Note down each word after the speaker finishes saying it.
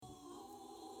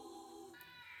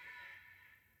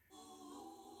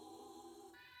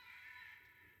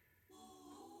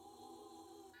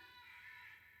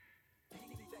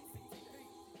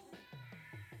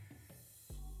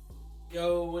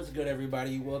Yo, what's good,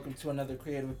 everybody? Welcome to another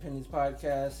Creative Opinions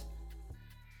podcast.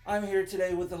 I'm here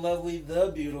today with the lovely,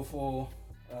 the beautiful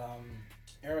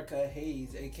Erica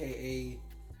Hayes, aka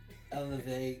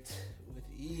Elevate with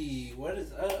E. What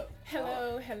is up?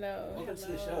 Hello. Welcome to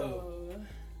the show.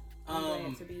 I'm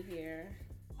glad to be here.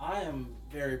 I am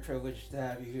very privileged to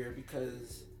have you here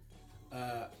because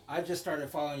I just started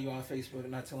following you on Facebook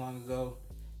not too long ago,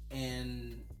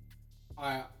 and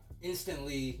I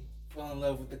instantly fell in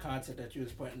love with the content that you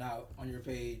was putting out on your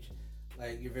page.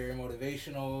 Like, you're very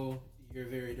motivational, you're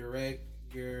very direct,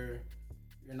 you're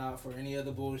not for any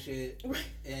other bullshit,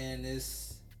 and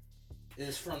it's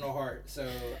from the heart. So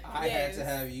I had to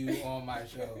have you on my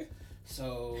show.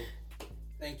 So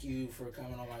thank you for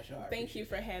coming on my show. Thank you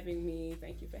for having me.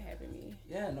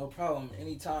 Yeah, no problem.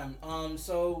 Anytime.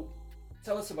 So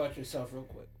tell us about yourself real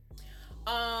quick.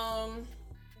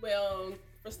 Well,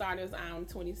 for starters, I'm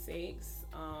 26.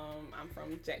 I'm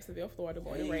from Jacksonville, Florida,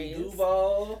 born and raised.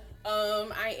 Duval.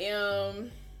 I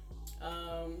am.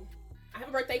 I have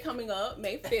a birthday coming up,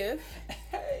 May 5th.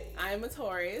 Hey. I am a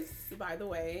Taurus, by the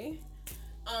way.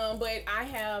 But I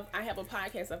have a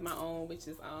podcast of my own, which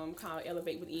is called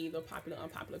Elevate with E, the Popular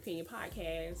Unpopular Opinion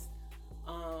podcast.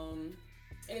 And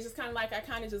it's just kind of like I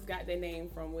kind of just got that name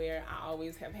from where I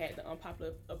always have had the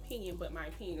unpopular opinion, but my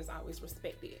opinion is always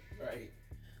respected. Right.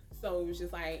 So it was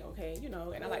just like, okay, and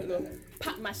I like to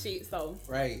pop my shit. So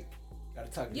right. Gotta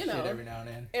talk your shit every now and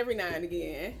then. Every now and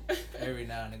again. Every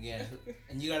now and again.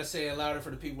 And you gotta say it louder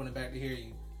for the people in the back to hear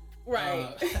you.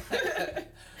 Right.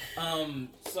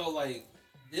 So like,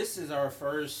 this is our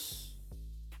first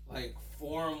like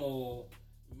formal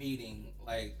meeting.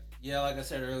 Like, yeah, like I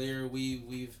said earlier,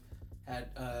 we've had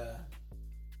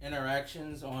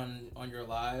interactions on your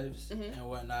lives and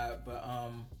whatnot, but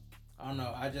I don't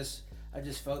know. I just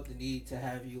felt the need to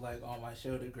have you like on my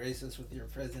show to grace us with your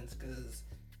presence, because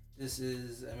this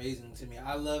is amazing to me.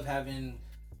 I love having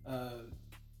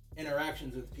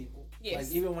interactions with people. Yes.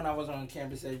 Like, even when I was on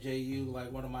campus at JU,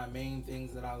 like, one of my main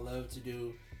things that I love to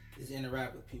do is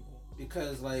interact with people,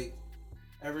 because like,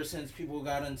 ever since people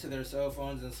got into their cell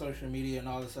phones and social media and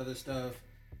all this other stuff,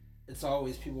 it's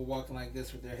always people walking like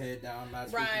this with their head down, not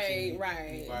speaking to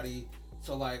anybody.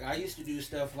 So like, I used to do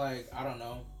stuff like, I don't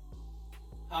know,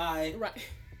 hi,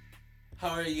 how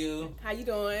are you, how you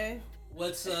doing,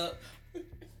 what's up,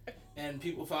 and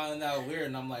people finding out weird,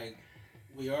 and I'm like,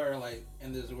 we are like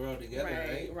in this world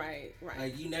together, right.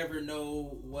 Like, you never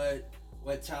know what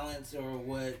talents or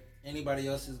what anybody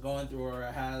else is going through or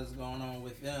has going on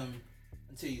with them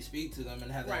until you speak to them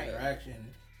and have that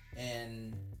interaction.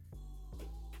 And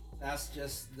that's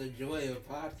just the joy of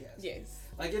podcasts. Yes.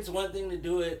 Like, it's one thing to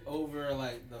do it over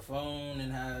like the phone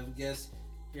and have guests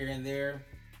here and there,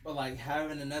 but like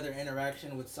having another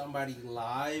interaction with somebody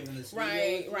live in the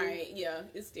studio. Right. Yeah,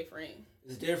 it's different.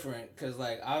 It's different, because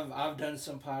like I've done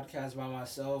some podcasts by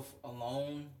myself,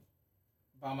 alone,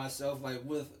 by myself, like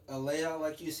with a layout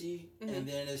like you see, and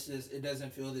then it's just, it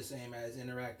doesn't feel the same as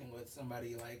interacting with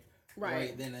somebody like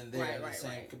right then and there in the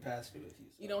same capacity with you.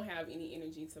 So. You don't have any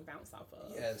energy to bounce off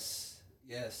of. Yes.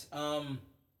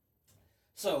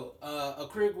 So a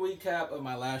quick recap of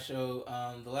my last show.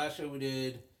 The last show we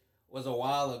did was a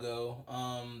while ago.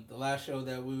 The last show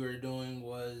that we were doing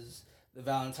was the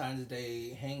Valentine's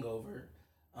Day hangover.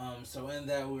 So in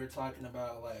that, we were talking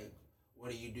about like, what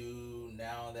do you do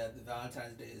now that the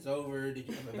Valentine's Day is over? Did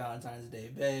you have a Valentine's Day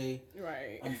bae?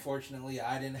 Right. Unfortunately,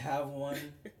 I didn't have one,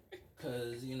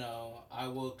 because I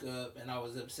woke up and I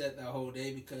was upset that whole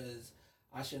day because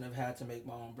I shouldn't have had to make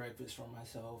my own breakfast for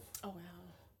myself. Oh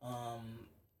wow.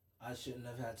 I shouldn't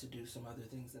have had to do some other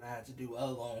things that I had to do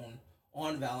alone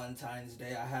on Valentine's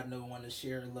Day. I had no one to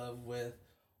share love with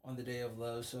on the day of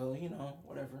love, so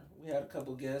whatever. We had a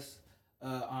couple guests.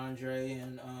 Andre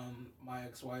and my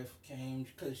ex-wife came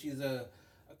because she's a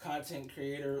content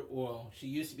creator. Well, she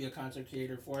used to be a content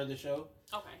creator for the show.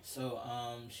 Okay. So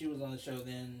she was on the show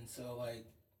then. So like,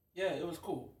 yeah, it was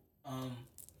cool.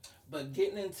 But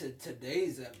getting into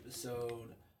today's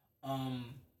episode,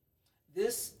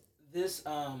 this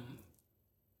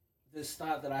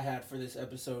thought that I had for this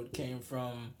episode came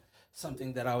from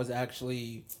something that I was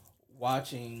actually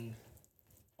watching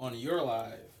on your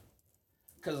live.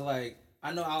 Cause like,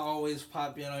 I know I always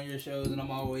pop in on your shows and I'm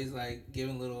always like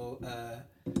giving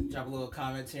drop a little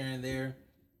comments here and there.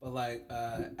 But like,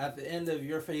 at the end of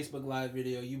your Facebook live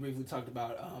video, you briefly talked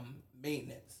about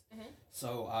maintenance. Mm-hmm.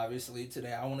 So obviously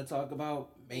today I want to talk about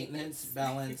maintenance,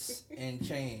 balance, and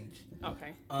change.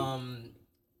 Okay.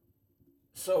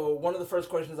 So one of the first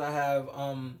questions I have,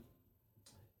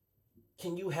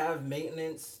 can you have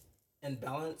maintenance and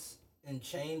balance and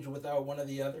change without one or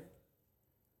the other?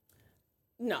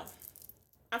 No.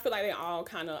 I feel like they all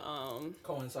kind of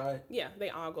coincide. Yeah, they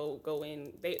all go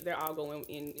in. They're all going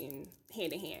in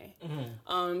hand in hand.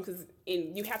 Because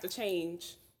you have to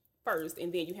change first,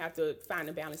 and then you have to find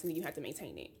a balance, and then you have to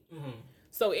maintain it.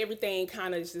 So everything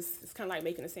kind of just, it's kind of like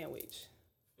making a sandwich.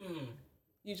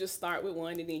 You just start with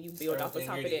one, and then you build off the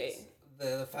top of that.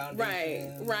 The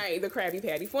foundation. Right. The Krabby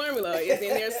Patty formula is in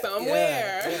there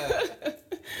somewhere.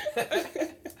 Yeah.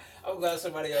 I'm glad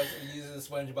somebody else uses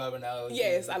SpongeBob analogy.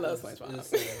 Yes, I love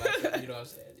SpongeBob. You know what I'm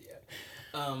saying?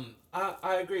 Yeah.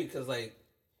 I agree, because like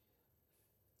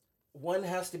one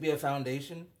has to be a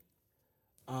foundation.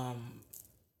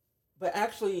 But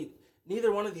actually,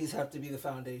 neither one of these have to be the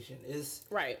foundation. It's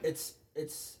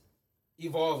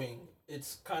evolving.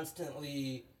 It's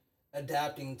constantly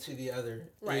adapting to the other.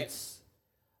 Right. It's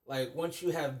like once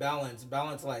you have balance,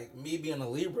 like me being a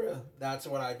Libra, that's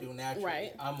what I do naturally.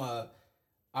 Right.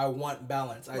 I want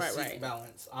balance. I seek right.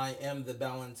 balance. I am the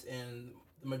balance in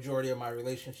the majority of my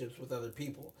relationships with other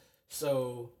people.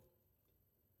 So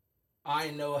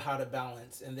I know how to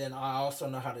balance, and then I also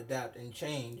know how to adapt and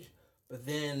change. But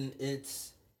then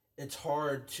it's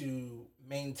hard to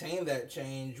maintain that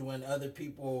change when other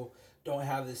people don't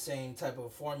have the same type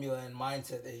of formula and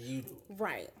mindset that you do.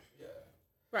 Right. Yeah.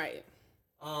 Right.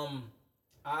 I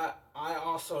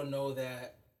also know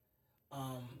that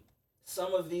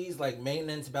some of these, like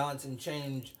maintenance, balance, and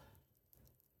change,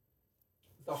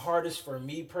 the hardest for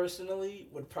me personally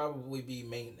would probably be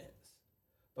maintenance.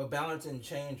 But balance and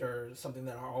change are something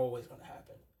that are always going to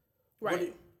happen.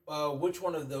 Right. Which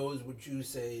one of those would you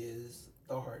say is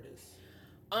the hardest?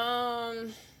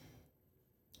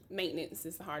 Maintenance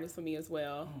is the hardest for me as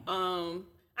well.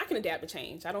 I can adapt to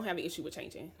change. I don't have an issue with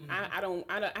changing. I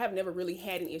have never really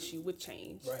had an issue with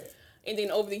change. Right. And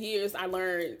then over the years, I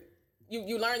learned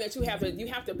you learn that you have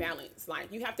to balance.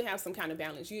 Like you have to have some kind of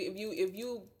balance. If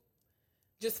you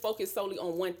just focus solely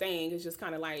on one thing, it's just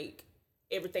kind of like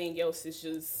everything else is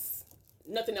just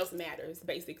nothing else matters.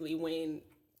 Basically, you need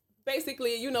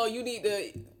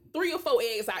the 3 or 4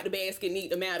 eggs out the basket need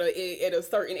to matter at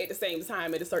the same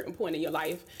time at a certain point in your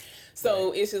life.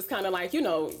 So It's just kind of like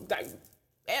like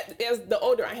as the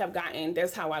older I have gotten,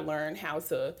 that's how I learned how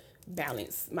to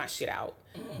balance my shit out.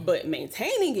 But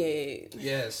maintaining it,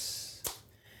 yes.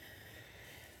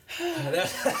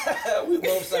 We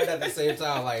both said at the same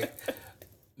time, like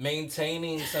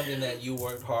maintaining something that you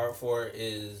worked hard for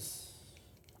is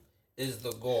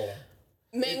the goal.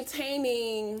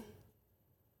 Maintaining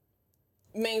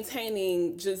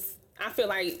just, I feel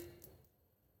like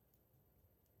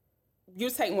you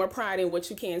take more pride in what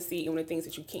you can see and the things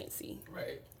that you can't see.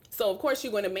 Right. So of course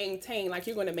you're going to maintain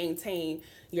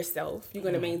yourself. You're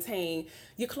going to maintain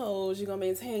your clothes. You're going to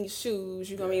maintain your shoes.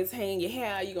 You're going to maintain your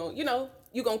hair. You're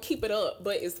going to keep it up.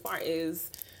 But as far as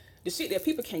the shit that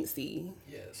people can't see,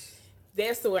 yes,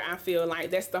 that's where I feel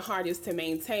like that's the hardest to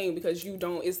maintain, because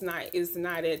it's not in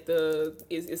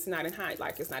hindsight,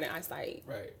 like it's not in eyesight.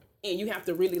 Right. And you have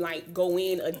to really like go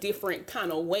in a different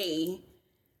kind of way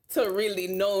to really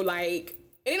know, like,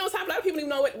 and on top of that, people don't even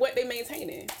know what they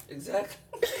maintaining. Exactly.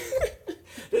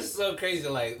 This is so crazy.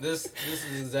 Like this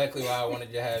is exactly why I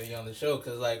wanted to have you on the show,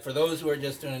 because like for those who are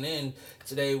just tuning in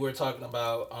today, we're talking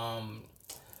about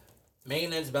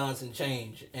maintenance, balance, and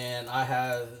change, and I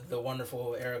have the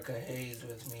wonderful Erica Hayes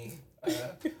with me,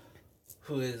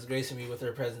 who is gracing me with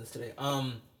her presence today.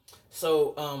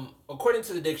 So according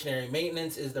to the dictionary,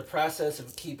 maintenance is the process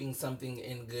of keeping something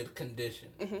in good condition.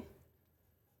 Mm-hmm.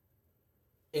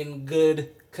 In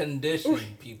good condition,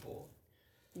 people.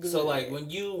 Good. So like when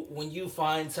you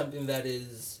find something that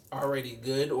is already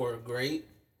good or great,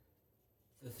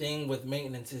 the thing with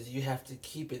maintenance is you have to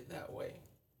keep it that way.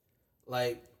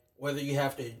 Like whether you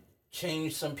have to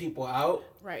change some people out,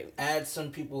 right, add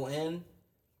some people in,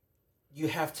 you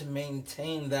have to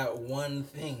maintain that one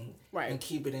thing, right, and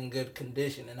keep it in good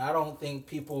condition. And I don't think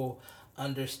people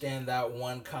understand that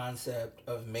one concept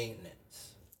of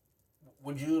maintenance.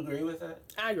 Would you agree with that?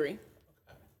 I agree. Okay.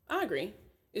 I agree.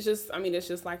 It's just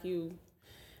like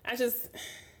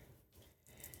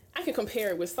I can compare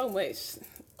it with so much.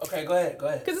 Okay, go ahead.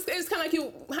 Because it's kind of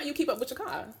like how you keep up with your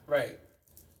car. Right.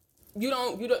 You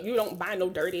don't buy no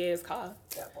dirty ass car.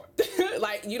 That part.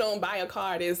 Like you don't buy a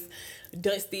car that's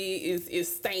dusty,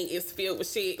 is stained, is filled with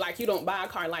shit. Like you don't buy a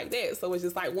car like that. So it's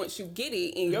just like once you get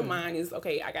it in your mind is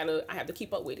okay, I have to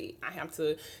keep up with it. I have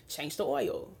to change the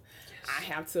oil. Yes. I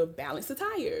have to balance the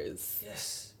tires.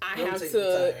 Yes. I have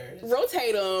to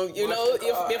rotate them.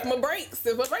 If my brakes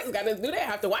got to do that, I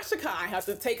have to wash the car. I have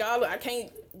to take I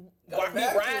can't be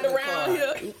riding around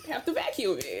here. Have to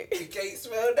vacuum it. You can't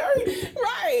smell dirty.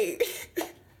 Right.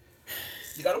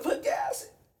 You gotta put gas in.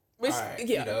 Which, right,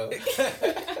 yeah.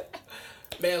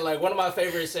 Man, like one of my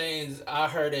favorite sayings, I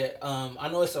heard it. I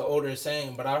know it's an older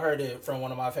saying, but I heard it from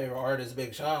one of my favorite artists,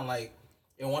 Big Sean. Like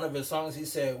in one of his songs, he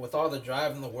said, "With all the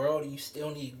drive in the world, you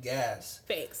still need gas."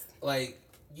 Facts. Like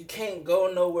you can't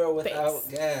go nowhere without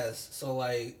Facts. gas. So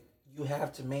like you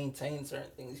have to maintain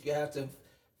certain things. You have to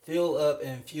fill up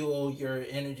and fuel your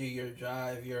energy, your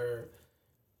drive, your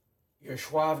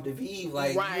joie de vivre.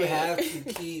 Like you have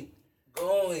to keep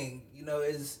going. You know,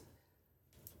 it's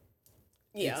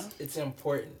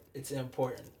important. It's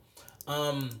important.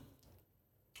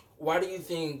 Why do you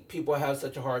think people have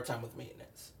such a hard time with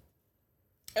maintenance?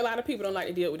 A lot of people don't like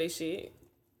to deal with their shit.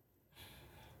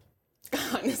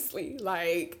 Honestly,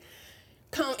 like,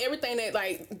 everything that,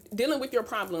 like, dealing with your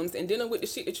problems and dealing with the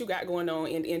shit that you got going on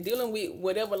and dealing with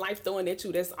whatever life's throwing at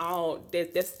you, that's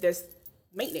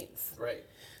maintenance. Right.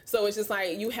 So it's just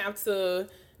like, you have to,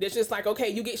 it's just like, okay,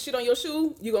 you get shit on your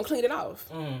shoe, you're gonna clean it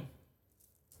off.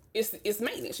 It's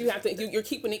maintenance. You have to. You're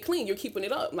keeping it clean. You're keeping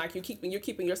it up. Like you're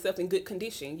keeping yourself in good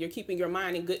condition. You're keeping your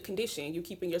mind in good condition. You're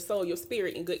keeping your soul, your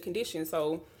spirit in good condition.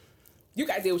 So you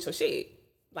got to deal with your shit.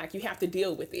 Like you have to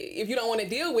deal with it. If you don't want to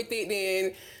deal with it,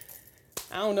 then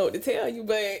I don't know what to tell you.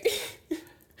 But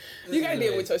you got to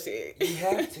deal with your shit. You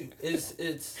have to.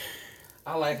 It's.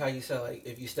 I like how you said like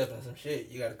if you step in some shit,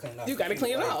 you got to clean it off. You got to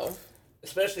clean it off.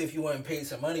 Especially if you went and paid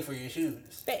some money for your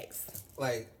shoes. Thanks.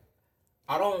 Like.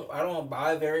 I don't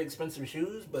buy very expensive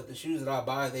shoes, but the shoes that I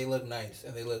buy, they look nice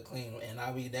and they look clean. And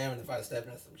I'll be damned if I step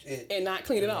in some shit and not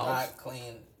clean it off. Not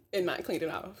clean. And not clean it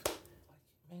off.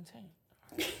 Maintain.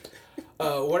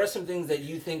 What are some things that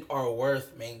you think are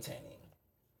worth maintaining?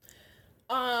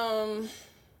 The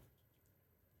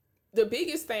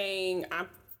biggest thing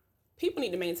people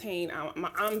need to maintain.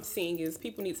 I'm seeing is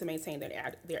people need to maintain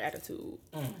their attitude.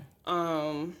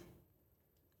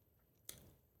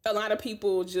 A lot of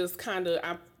people just kind of,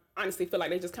 I honestly feel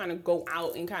like they just kind of go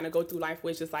out and kind of go through life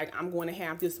where it's just like, I'm going to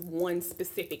have this one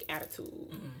specific attitude.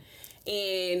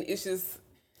 And it's just,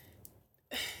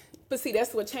 but see,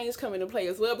 that's what change come into play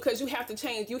as well, because you have to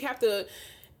change. You have to,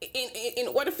 in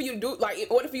order for you to do, like, in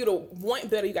order for you to want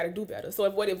better, you got to do better. So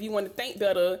if you want to think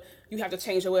better, you have to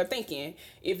change your way of thinking.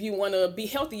 If you want to be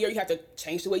healthier, you have to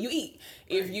change the way you eat.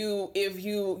 Right. If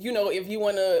you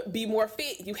want to be more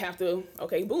fit, you have to,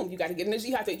 okay, boom, you got to get energy.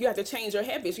 You have to change your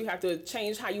habits. You have to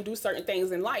change how you do certain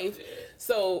things in life. Yeah.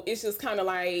 So it's just kind of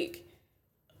like,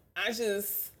 I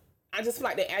just feel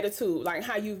like the attitude, like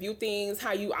how you view things,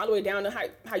 how you, all the way down to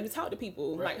how you talk to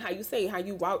people, right. Like how you say, how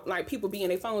you walk, like people be in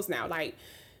their phones now, like,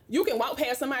 you can walk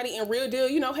past somebody in real deal,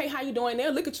 hey, how you doing there?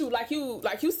 Look at you like you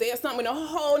said something in a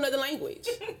whole nother language.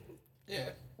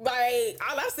 Yeah. Like,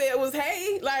 all I said was,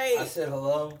 hey, like. I said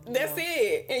hello. That's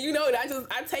it. And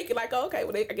I take it like, okay,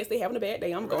 well, I guess they having a bad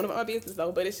day. I'm going about my business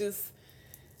though. But it's just,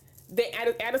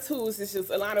 the attitudes is just,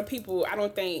 a lot of people, I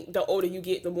don't think the older you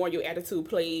get, the more your attitude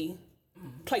play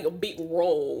a big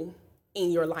role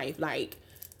in your life. Like,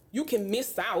 you can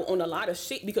miss out on a lot of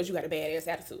shit because you got a badass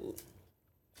attitude.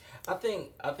 I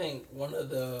think one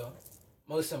of the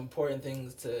most important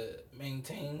things to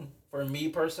maintain for me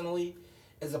personally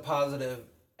is a positive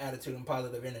attitude and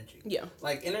positive energy. Yeah.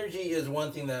 Like energy is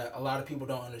one thing that a lot of people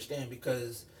don't understand,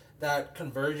 because that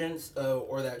convergence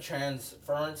or that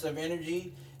transference of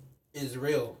energy is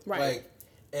real. Right. Like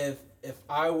if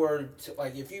I were to,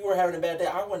 like, if you were having a bad day,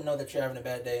 I wouldn't know that you're having a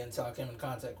bad day until I came in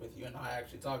contact with you and I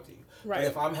actually talk to you. Right. But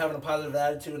if I'm having a positive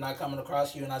attitude and I come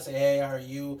across you and I say, hey, how are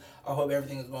you? I hope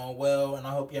everything is going well and I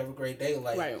hope you have a great day.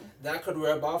 Like, right. That could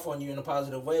rub off on you in a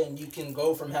positive way, and you can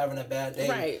go from having a bad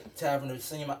day to having a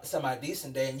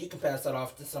semi-decent day, and you can pass that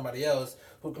off to somebody else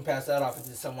who can pass that off to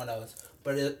someone else.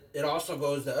 But it also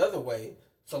goes the other way.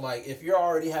 So, like, if you're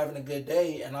already having a good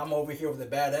day and I'm over here with a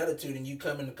bad attitude and you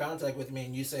come into contact with me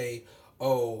and you say,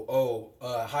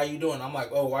 how you doing? I'm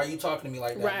like, oh, why are you talking to me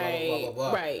like that? Right. Blah, blah,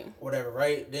 blah, blah. Right. Whatever,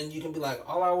 right? Then you can be like,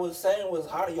 all I was saying was,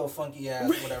 how do your funky ass,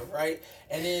 whatever, right?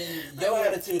 And then your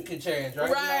attitude could change,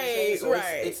 right? Right, you know so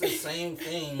it's the same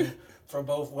thing for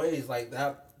both ways. Like,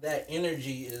 that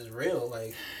energy is real.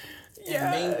 Like,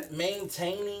 and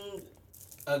maintaining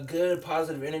a good,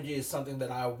 positive energy is something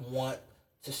that I want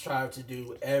to strive to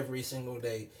do every single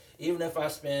day. Even if I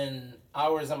spend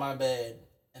hours on my bed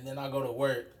and then I go to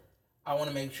work, I want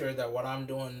to make sure that what I'm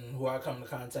doing, who I come into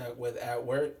contact with at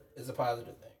work, is a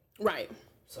positive thing. Right.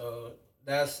 So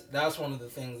that's one of the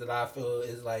things that I feel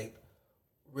is like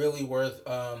really worth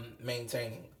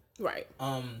maintaining. Right.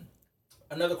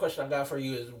 Another question I got for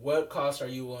you is, what costs are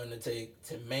you willing to take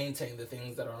to maintain the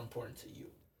things that are important to you?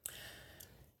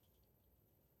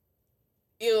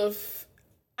 If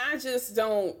I just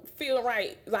don't feel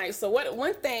right, like, so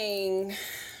one thing,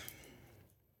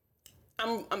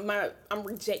 I'm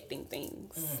rejecting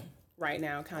things, right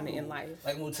now, kind of in life.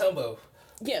 Like Mutombo.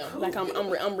 Yeah, like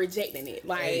I'm rejecting it.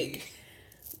 Like Hey.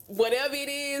 whatever it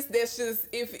is, that's just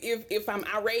if I'm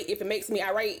irate, if it makes me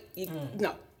irate,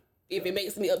 no. If it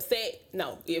makes me upset,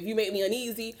 no. If you make me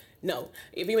uneasy, no.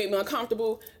 If you make me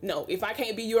uncomfortable, no. If I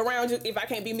can't be you around you, if I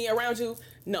can't be me around you,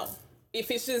 no. If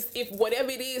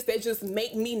whatever it is that just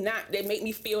make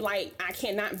me feel like I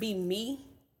cannot be me,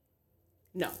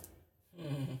 no.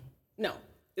 No.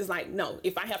 It's like, no.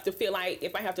 If I have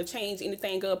to change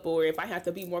anything up, or if I have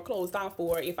to be more closed off,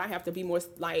 or if I have to be more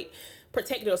like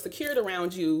protected or secured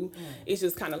around you, it's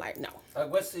just kind of like, no.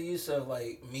 Like, what's the use of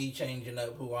like me changing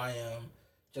up who I am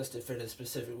just to fit a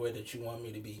specific way that you want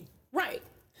me to be? Right.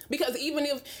 Because even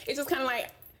if it's just kind of like,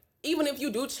 even if you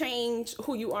do change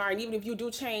who you are, and even if you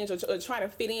do change or try to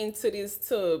fit into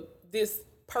this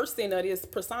person or this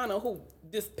persona,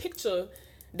 this picture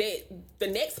that the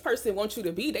next person wants you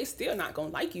to be, they still not gonna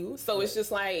like you. So It's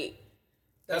just like,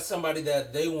 that's somebody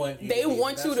that they want you they to be.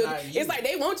 want you to. You. It's like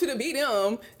they want you to be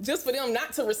them, just for them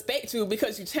not to respect you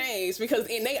because you changed, because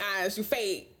in their eyes you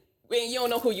fake and you don't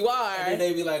know who you are. And then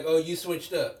they be like, oh, you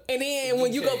switched up. And then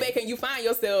when you go back and you find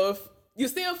yourself, you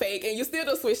still fake and you still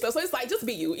don't switch up. So it's like, just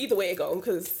be you. Either way it go,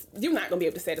 because you're not gonna be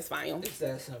able to satisfy them. It's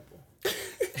that simple.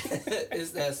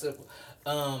 It's that simple.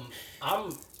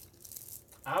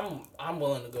 I'm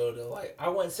willing to go to, like, I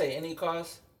wouldn't say any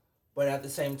cost, but at the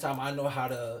same time, I know how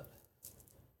to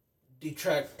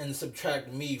detract and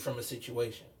subtract me from a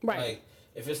situation. Right. Like,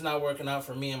 if it's not working out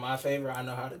for me in my favor, I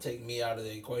know how to take me out of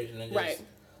the equation and just,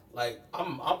 like,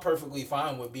 I'm perfectly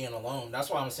fine with being alone. That's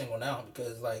why I'm single now,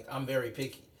 because, like, I'm very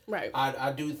picky. Right.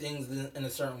 I do things in a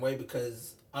certain way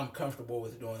because I'm comfortable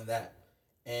with doing that.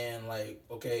 And, like,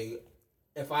 okay,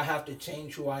 if I have to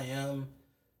change who I am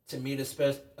to meet a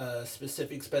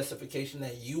specific specification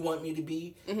that you want me to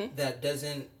be, that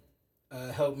doesn't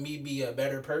help me be a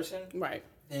better person, right?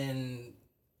 Then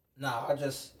I'll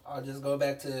just go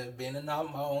back to being in my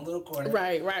own little corner.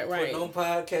 Right. Putting on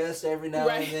podcasts every now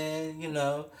and then,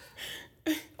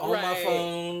 on my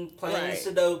phone, playing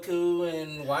Sudoku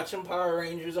and watching Power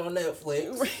Rangers on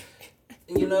Netflix. Right.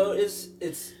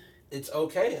 It's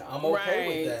okay. I'm okay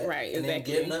with that. Right. And then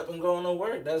getting up and going to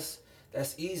work, that's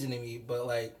easy to me. But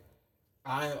like,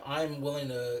 I'm willing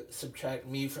to subtract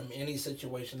me from any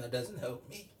situation that doesn't help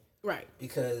me. Right.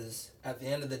 Because at the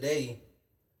end of the day,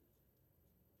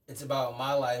 it's about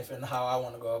my life and how I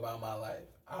want to go about my life.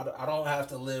 I don't have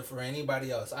to live for anybody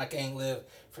else. I can't live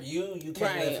for you. You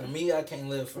can't live for me. I can't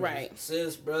live for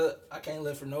sis, brother. I can't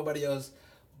live for nobody else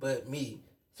but me.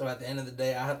 So at the end of the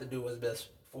day, I have to do what's best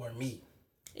for me.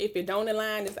 If it don't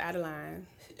align, it's out of line.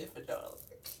 If it don't,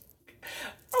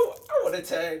 I want to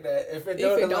tag that. If it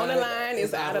don't align,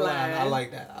 it's out of line. I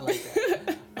like that.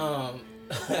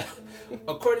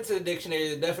 According to the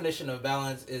dictionary, the definition of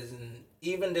balance is an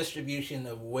even distribution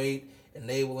of weight,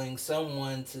 enabling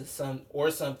someone to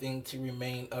something to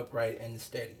remain upright and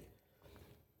steady.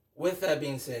 With that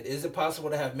being said, is it possible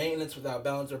to have maintenance without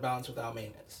balance or balance without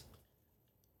maintenance?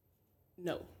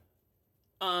 No.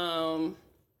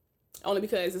 Only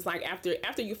because it's like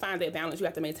after you find that balance, you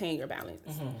have to maintain your balance.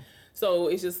 Mm-hmm. So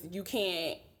it's just, you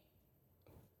can't,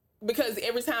 because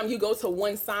every time you go to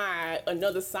one side,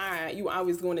 another side, you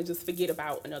always going to just forget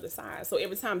about another side. So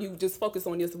every time you just focus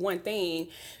on this one thing,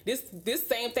 this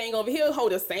same thing over here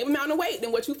hold the same amount of weight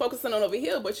than what you focusing on over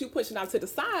here, but you push it out to the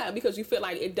side because you feel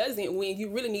like it doesn't, when you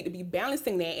really need to be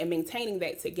balancing that and maintaining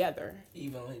that together.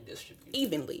 Evenly distributed.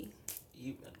 Evenly.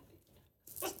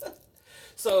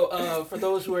 So, for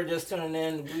those who are just tuning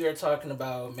in, we are talking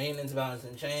about maintenance, balance,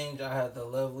 and change. I have the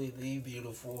lovely, the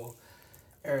beautiful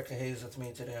Erica Hayes with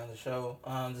me today on the show.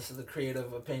 This is the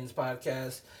Creative Opinions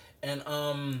Podcast. And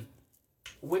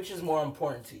which is more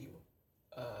important to you?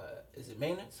 Is it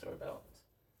maintenance or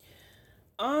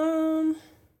balance?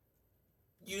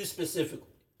 You specifically.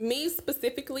 Me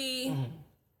specifically,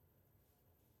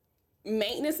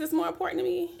 maintenance is more important to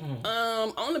me.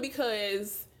 Only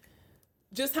because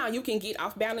just how you can get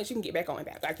off balance, you can get back on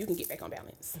balance. Like, you can get back on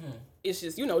balance. It's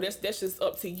just, that's just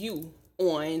up to you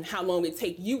on how long it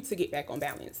take you to get back on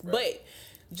balance. Right. But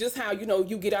just how,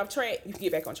 you get off track, you can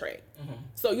get back on track.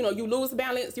 So, you lose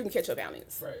balance, you can catch your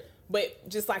balance. Right. But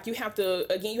just like you have to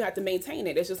maintain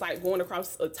it. It's just like going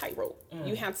across a tightrope.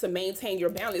 You have to maintain your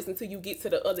balance until you get to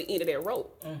the other end of that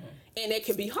rope. And that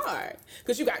can be hard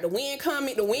because you got the wind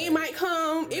coming. The wind might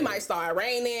come. Right. It might start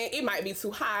raining. It might be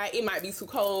too hot. It might be too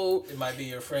cold. It might be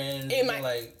your friend. It might,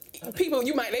 like, people,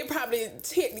 they probably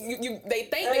they think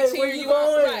they cheer you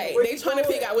on. Right. They trying to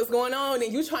figure out what's going on,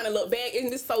 and you trying to look back, and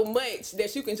there's so much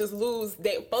that you can just lose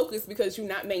that focus because you're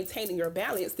not maintaining your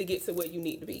balance to get to where you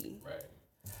need to be.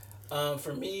 Right.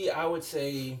 For me, I would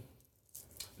say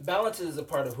balance is a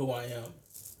part of who I am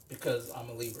because I'm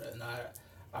a Libra, and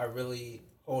I really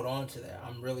hold on to that.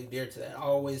 I'm really dear to that. I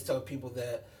always tell people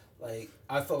that, like,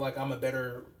 I feel like I'm a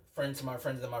better friend to my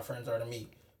friends than my friends are to me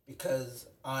because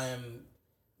I am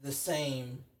the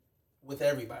same with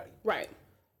everybody. Right.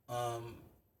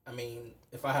 I mean,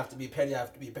 if I have to be petty, I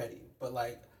have to be petty. But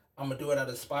like, I'm gonna do it at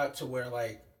a spot to where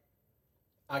like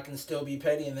I can still be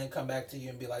petty and then come back to you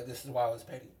and be like, this is why I was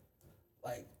petty.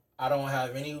 Like, I don't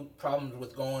have any problems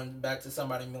with going back to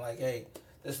somebody and be like, hey,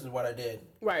 this is what I did.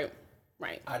 Right.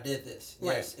 Right. I did this.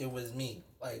 Right. Yes, it was me.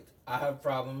 Like, I have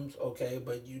problems, okay,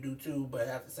 but you do too. But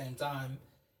at the same time,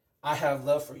 I have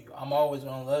love for you. I'm always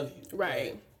gonna love you.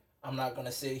 Right. Like, I'm not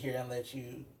gonna sit here and let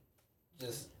you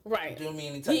just right. do me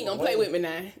any type You ain't gonna play with me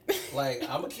now. Like,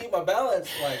 I'm gonna keep my balance.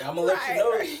 Like, I'm gonna let you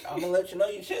know. I'm gonna let you know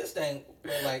your shit stink.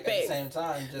 But like at the same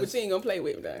time, just but you ain't gonna play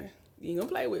with me now. You ain't gonna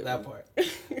play with that me. part.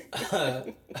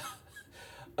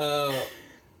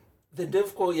 The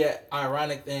difficult yet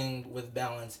ironic thing with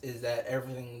balance is that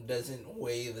everything doesn't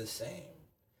weigh the same.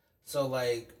 So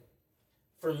like,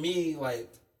 for me,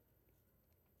 like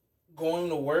going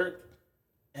to work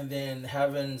and then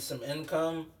having some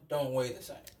income don't weigh the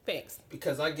same. Thanks.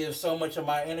 Because I give so much of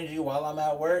my energy while I'm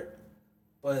at work,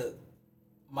 but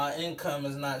my income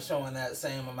is not showing that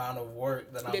same amount of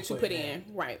work that you put in.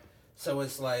 Right. So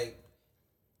it's like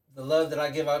the love that I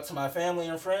give out to my family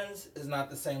and friends is not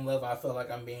the same love I feel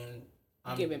like I'm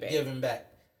giving back.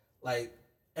 Like,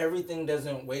 everything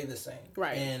doesn't weigh the same.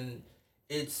 Right. And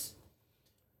it's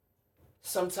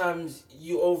sometimes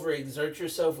you overexert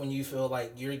yourself when you feel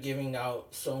like you're giving out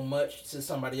so much to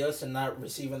somebody else and not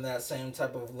receiving that same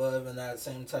type of love and that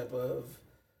same type of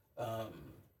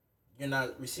you're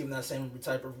not receiving that same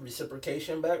type of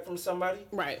reciprocation back from somebody.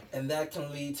 Right. And that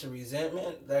can lead to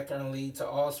resentment. That can lead to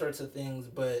all sorts of things,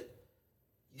 but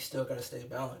you still got to stay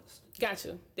balanced.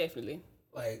 Gotcha. Definitely.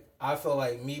 Like, I feel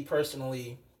like me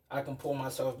personally, I can pull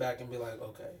myself back and be like,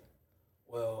 okay,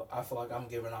 well, I feel like I'm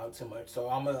giving out too much. So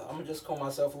I'm gonna just cool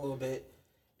myself a little bit,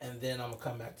 and then I'm going to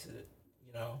come back to it,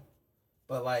 you know?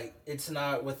 But, like, it's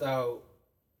not without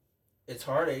its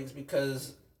heartaches,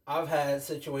 because I've had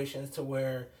situations to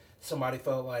where somebody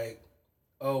felt like,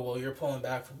 oh, well, you're pulling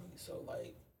back from me, so,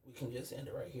 like, we can just end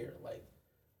it right here. Like,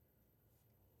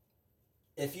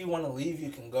 if you want to leave, you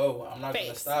can go. I'm not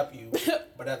going to stop you.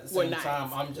 But at the same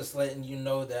time, I'm just letting you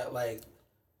know that, like,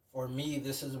 for me,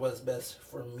 this is what's best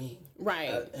for me.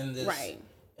 Right. In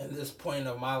this point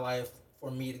of my life,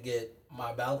 for me to get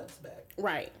my balance back.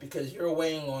 Right. Because you're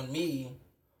weighing on me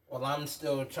while I'm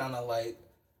still trying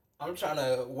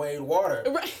to wade water.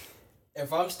 Right.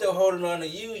 If I'm still holding on to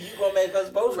you, you gonna make us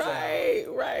both down.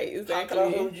 Right, exactly. How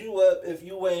can I hold you up if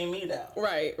you weighing me down?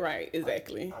 Right,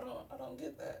 exactly. I don't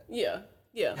get that.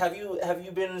 Yeah. Have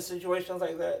you been in situations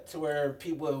like that to where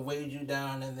people have weighed you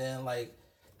down and then like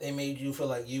they made you feel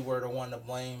like you were the one to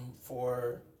blame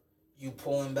for you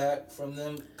pulling back from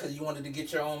them because you wanted to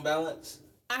get your own balance?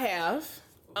 I have,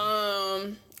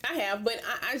 but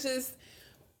I just.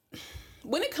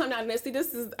 When it comes out of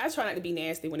that, I try not to be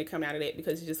nasty when it comes out of that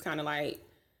because it's just kind of like,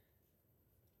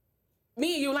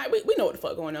 me and you, like, we know what the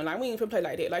fuck going on. Like, we ain't finna play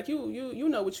like that. Like, you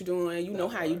know what you're doing. You know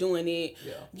how you doing it.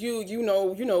 Yeah. You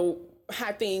know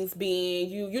how things been.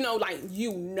 You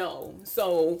know.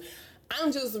 So,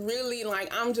 I'm just really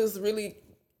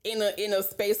in a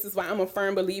spaces where I'm a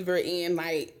firm believer in,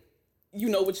 like, you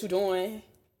know what you're doing.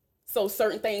 So,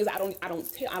 certain things I feel like I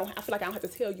don't have to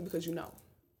tell you because you know.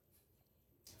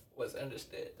 What's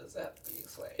understood does have to be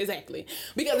explained. Exactly.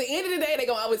 Because at the end of the day, they're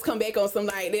going to always come back on some,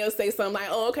 like, they'll say something like,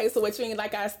 oh, okay, so what you ain't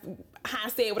like how I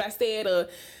said what I said, or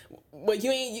what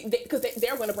you ain't, because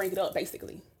they're going to bring it up,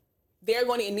 basically. They're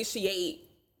going to initiate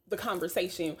the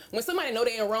conversation. When somebody know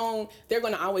they're wrong, they're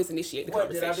going to always initiate the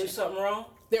conversation. Did I do something wrong?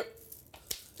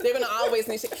 They're gonna always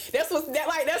initiate. That's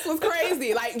what's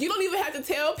crazy. Like, you don't even have to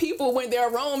tell people when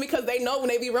they're wrong because they know when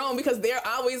they be wrong because they're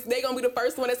gonna be the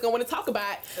first one that's gonna want to talk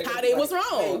about how they was wrong.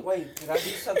 Hey, wait, did I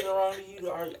do something wrong to you?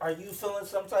 Are you feeling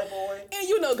some type of way? And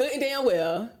you know good and damn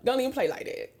well, don't even play like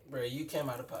that. Bro, you came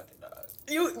out of pocket, dog.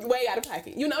 You way out of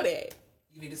pocket. You know that.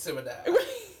 You need to simmer down.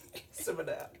 Simmer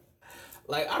down.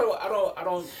 Like, I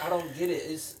don't get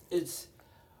it. It's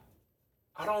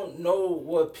I don't know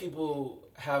what people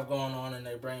have going on in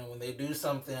their brain when they do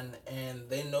something and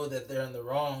they know that they're in the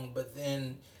wrong, but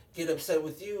then get upset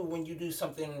with you when you do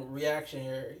something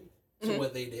reactionary to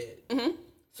what they did. Mm-hmm.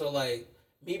 So, like,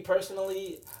 me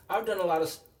personally, I've done a lot of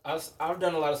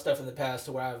stuff in the past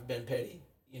to where I've been petty.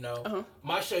 You know,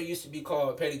 My show used to be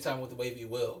called Petty Time with the Wavy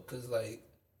Will because, like,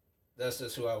 that's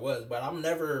just who I was. But I'm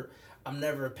never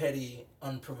petty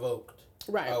unprovoked.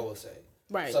 Right. I will say.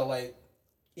 Right. So, like,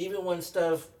 even when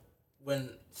stuff when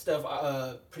stuff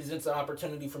presents an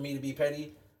opportunity for me to be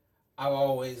petty, I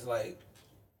always like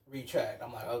retract.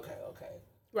 I'm like, okay.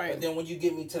 Right. But then when you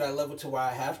get me to that level to where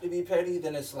I have to be petty,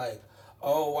 then it's like,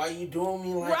 oh, why you doing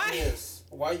me like this?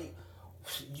 Why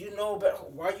you know better?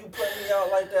 Why you putting me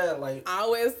out like that? Like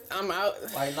I'm out.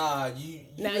 Like nah, you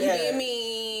now you being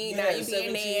mean. Now you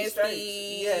being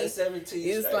nasty. Yeah, 17.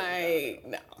 It's strikes.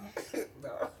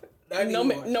 Like no,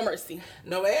 no mercy.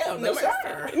 No ma'am, no mercy.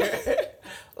 sir.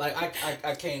 Like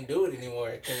I can't do it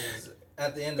anymore because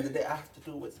at the end of the day I have to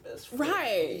do what's best for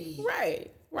me.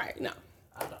 Right. No.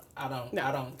 I don't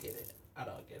get it. I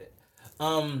don't get it.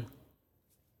 Where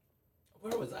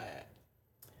was I at?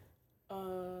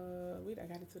 We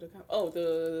got into the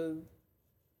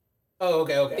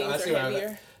okay. Things I see are where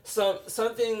heavier.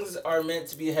 Some things are meant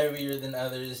to be heavier than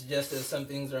others, just as some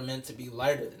things are meant to be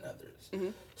lighter than others. Mm-hmm.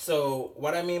 So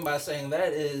what I mean by saying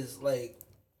that is like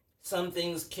some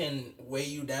things can weigh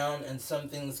you down and some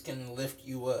things can lift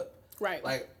you up. Right.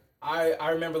 Like I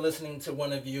remember listening to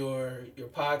one of your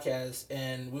podcasts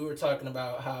and we were talking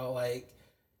about how like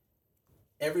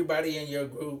everybody in your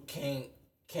group can't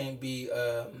be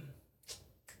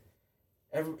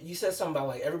you said something about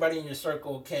like everybody in your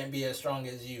circle can't be as strong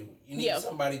as you. You need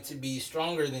somebody to be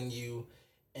stronger than you,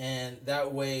 and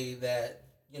that way that,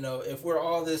 you know, if we're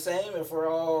all the same, if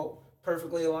we're all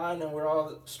perfectly aligned and we're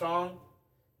all strong,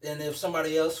 then if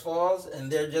somebody else falls and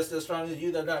they're just as strong as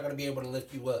you, they're not going to be able to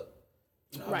lift you up.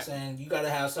 You know what I'm saying? You got to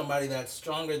have somebody that's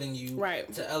stronger than you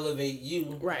to elevate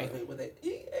you. Right. Elevate with it.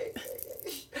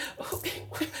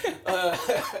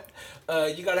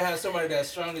 You gotta have somebody that's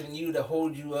stronger than you to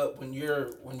hold you up when you're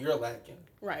lacking.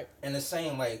 Right. And it's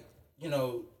saying like, you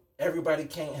know, everybody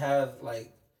can't have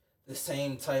like the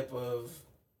same type of,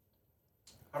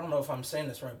 I don't know if I'm saying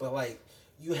this right, but like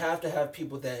you have to have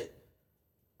people that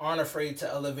aren't afraid to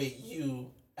elevate you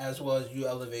as well as you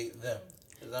elevate them.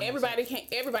 Everybody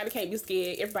can't be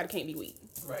scared. Everybody can't be weak.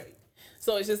 Right.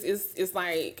 So it's just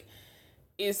like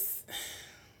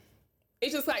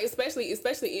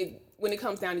especially when it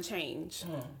comes down to change.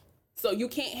 So you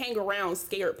can't hang around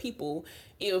scared people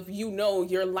if you know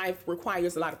your life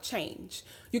requires a lot of change.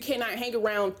 You cannot hang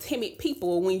around timid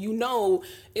people when you know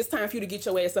it's time for you to get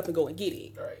your ass up and go and get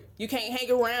it. Right. You can't hang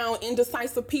around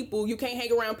indecisive people. You can't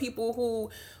hang around people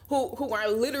who are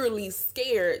literally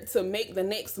scared to make the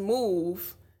next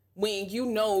move when you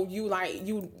know you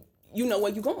know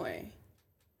where you're going.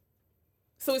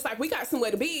 So it's like we got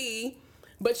somewhere to be.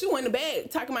 But you in the back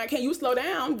talking about, can you slow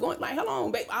down? Going like, hold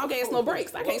on, babe, all gas, no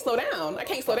brakes. I can't slow down. All like,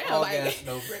 gas,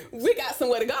 no brakes. We got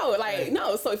somewhere to go. Like, right.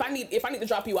 No. So if I need to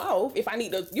drop you off, if I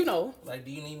need to, you know, like, do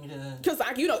you need me to? Because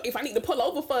like, you know, if I need to pull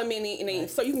over for a minute and then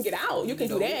so you can get out, you can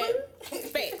do that.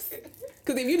 Facts.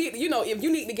 Because if you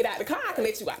need to get out the car, I can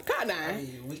let you out the car now. I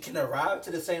mean, we can arrive to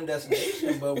the same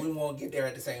destination, but we won't get there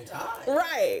at the same time.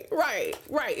 Right.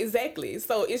 Exactly.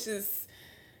 So it's just,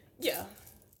 yeah.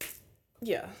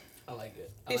 I like it.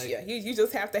 You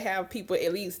just have to have people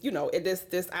at least, you know,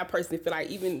 this I personally feel like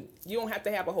even you don't have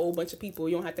to have a whole bunch of people.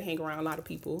 You don't have to hang around a lot of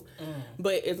people.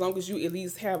 But as long as you at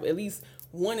least have at least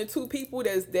one or two people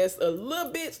that's a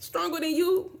little bit stronger than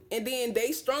you, and then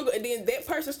they stronger, and then that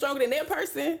person stronger than that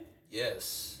person.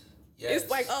 Yes. It's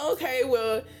like, oh, okay,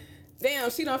 well, damn,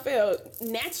 she done failed.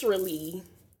 Naturally,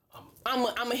 I'm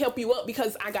gonna help you up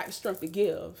because I got the strength to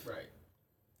give. Right.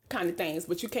 Kind of things,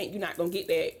 but you're not gonna get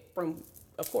that from,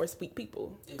 of course, weak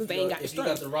people because they ain't got the strength.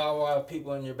 If you got the rah-rah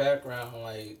people in your background,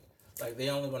 like they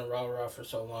only gonna rah-rah for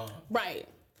so long. Right.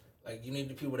 Like you need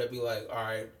the people that be like, all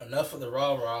right, enough of the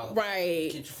rah-rah. Right.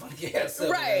 Get your funky ass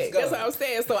up. Right. That's what I'm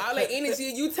saying. So all that energy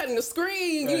you telling the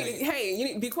screen, right. you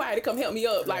need to be quiet to come help me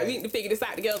up. Like we need to figure this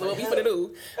out together. What we finna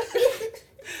do?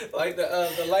 Like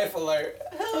the life alert.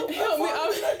 Help me!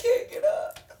 I can't get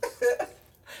up.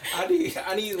 I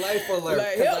need life alert.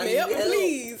 Like, help me,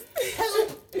 please.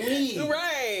 Help me.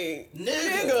 Right.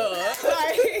 Nigga.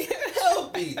 Like,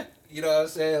 help me. You know what I'm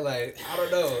saying? Like, I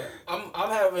don't know.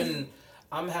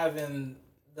 I'm having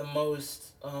the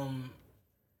most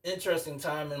interesting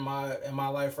time in my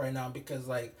life right now because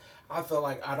like I feel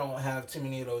like I don't have too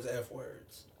many of those F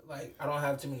words. Like I don't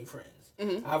have too many friends.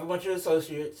 Mm-hmm. I have a bunch of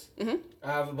associates. Mm-hmm.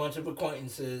 I have a bunch of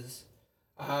acquaintances.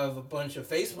 I have a bunch of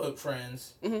Facebook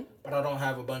friends, but I don't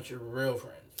have a bunch of real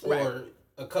friends or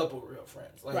a couple real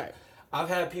friends. Like I've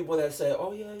had people that say,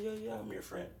 "Oh yeah, I'm your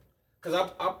friend,"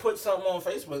 because I put something on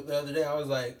Facebook the other day. I was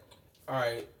like, "All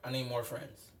right, I need more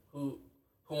friends. Who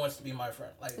wants to be my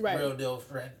friend? Like real deal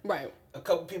friend." Right. A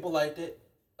couple people liked it.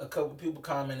 A couple people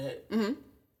commented,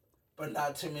 but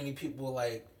not too many people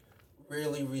like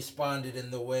really responded in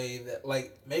the way that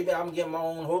like maybe I'm getting my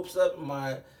own hopes up.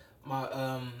 My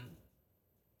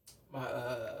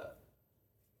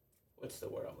what's the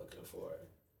word I'm looking for?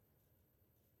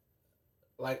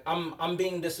 Like I'm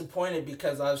being disappointed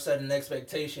because I've set an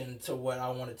expectation to what I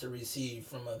wanted to receive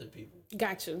from other people.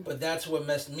 Gotcha. But that's what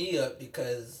messed me up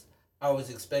because I was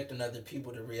expecting other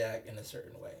people to react in a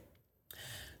certain way.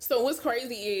 So what's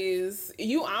crazy is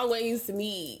you always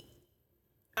meet.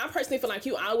 I personally feel like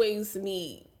you always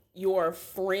meet your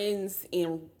friends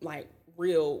in like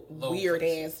real weird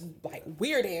ass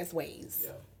ways.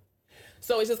 Yeah.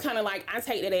 So it's just kind of like I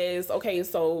take that as okay.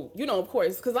 So you know, of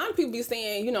course, because a lot of people be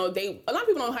saying, you know, a lot of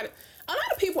people don't know how to. A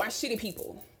lot of people are shitty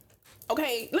people.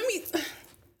 Okay,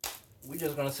 We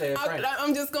just gonna say it.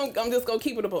 I'm just gonna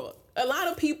keep it a book. A lot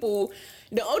of people,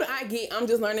 the older I get, I'm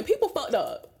just learning people fucked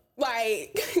up.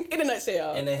 Like in a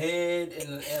nutshell. In the head,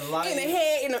 in life. In the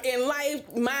head, in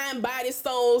life, mind, body,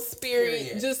 soul, spirit,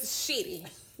 Period. just shitty.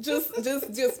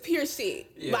 Just pure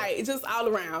shit. Yeah. Like just all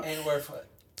around. Ain't worth it.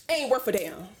 Ain't worth a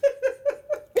damn.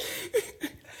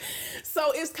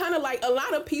 So it's kind of like a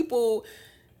lot of people,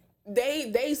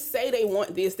 they say they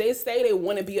want this. They say they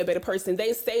want to be a better person.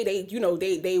 They say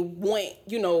they want,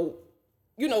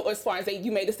 as far as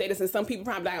you made the status, and some people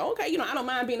probably like, okay, I don't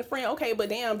mind being a friend. Okay, but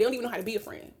damn, they don't even know how to be a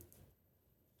friend.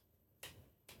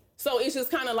 So it's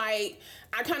just kind of like,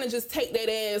 I kind of just take that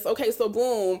as, okay, so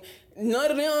boom,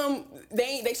 none of them,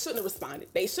 they shouldn't have responded.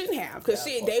 They shouldn't have, because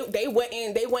shit, they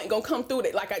wasn't gonna come through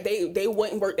it. Like they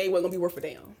wasn't gonna be worth a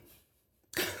damn.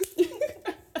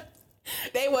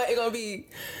 They wasn't gonna be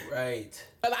right.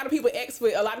 A lot of people ask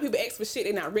for shit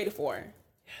they're not ready for.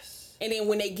 Yes. And then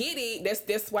when they get it,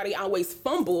 that's why they always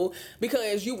fumble,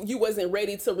 because you wasn't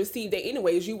ready to receive that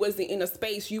anyways. You wasn't in a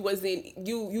space. You wasn't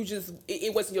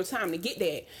it wasn't your time to get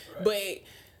that. Right. But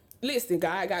listen,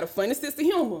 God got a funny sense of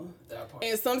humor.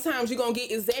 And sometimes you're gonna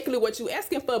get exactly what you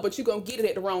asking for, but you're gonna get it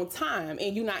at the wrong time,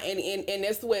 and you not and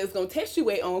that's where it's gonna test you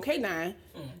at. Okay, now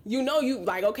you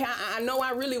like, okay, I know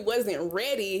I really wasn't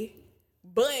ready,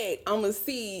 but I'm gonna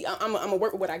see. I'm gonna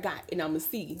work with what I got, and I'm gonna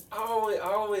see. I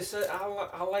always said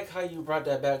I like how you brought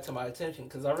that back to my attention,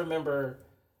 because I remember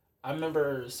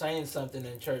saying something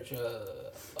in church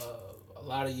a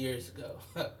lot of years ago,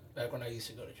 back when I used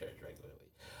to go to church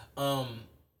regularly.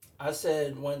 I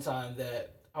said one time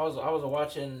that I was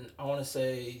watching, I want to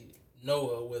say,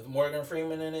 Noah with Morgan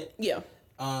Freeman in it. Yeah.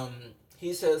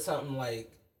 He said something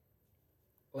like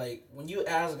when you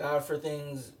ask God for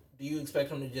things, do you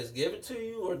expect him to just give it to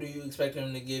you, or do you expect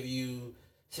him to give you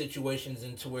situations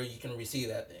into where you can receive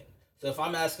that thing? So if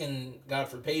I'm asking God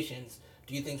for patience,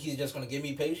 do you think he's just going to give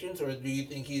me patience, or do you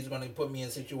think he's going to put me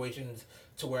in situations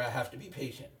to where I have to be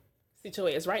patient?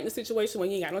 It's right in the situation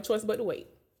when you ain't got no choice but to wait.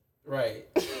 Right.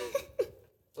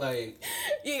 Like,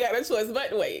 you ain't got no choice but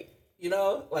to wait.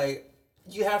 Like,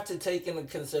 you have to take into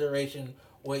consideration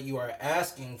what you are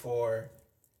asking for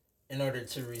in order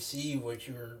to receive what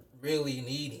you're really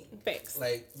needing. Facts.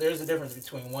 Like, there's a difference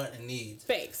between want and needs.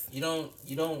 Facts. You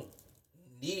don't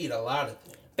need a lot of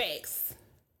things. Facts.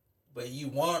 But you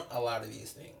want a lot of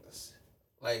these things.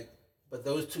 Like, but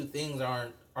those two things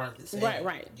aren't the same.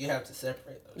 Right. You have to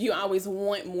separate those. You always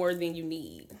want more than you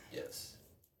need. Yes.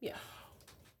 Yeah.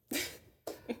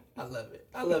 I love it.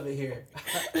 I love it here.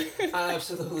 I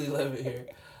absolutely love it here.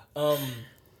 Where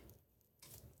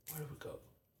do we go?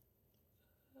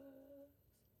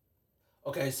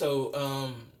 Okay,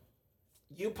 so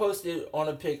you posted on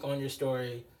a pic on your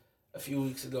story a few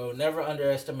weeks ago, "Never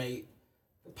underestimate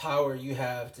the power you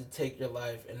have to take your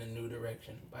life in a new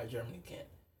direction" by Germany Kent.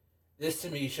 This to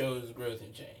me shows growth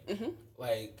and change. Mm-hmm.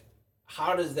 Like,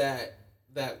 how does that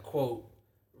quote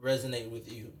resonate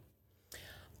with you?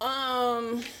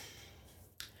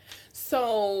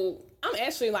 So I'm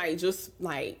actually I just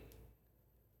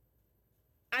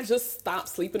stopped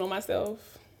sleeping on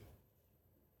myself.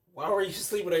 Why were you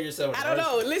sleeping on yourself? I don't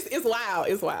know. Listen, it's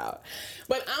wild.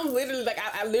 But I'm literally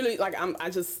I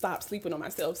just stopped sleeping on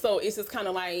myself. So it's just kind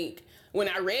of like, when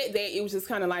I read that, it was just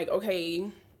kind of like, okay,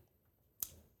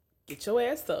 get your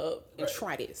ass up and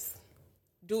try this.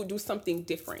 Do something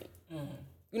different.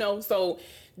 Mm-hmm. So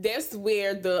that's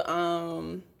where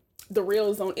the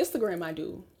reels on Instagram I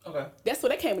do. Okay. That's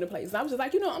where that came into place. And I was just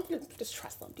like, I'm gonna just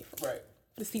try something different. Right.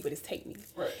 To see what it's take me.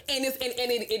 Right. And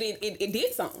it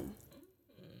did something.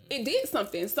 It did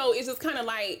something. So it's just kind of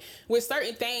like, with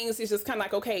certain things, it's just kind of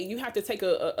like, okay, you have to take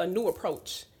a new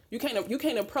approach. You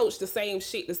can't approach the same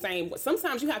shit the same way.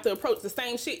 Sometimes you have to approach the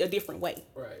same shit a different way.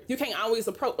 Right. You can't always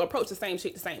approach the same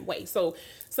shit the same way. So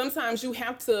sometimes you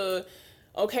have to,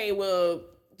 okay, well,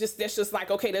 that's just like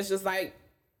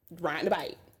riding the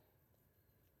bike.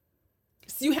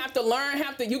 So you have to learn,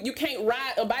 you can't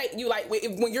ride a bike.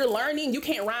 When you're learning, you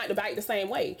can't ride the bike the same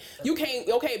way. You can't,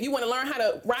 if you want to learn how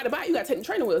to ride a bike, you got to take the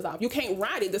training wheels off. You can't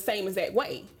ride it the same exact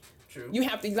way. True. You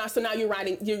have to. So now you're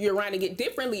writing it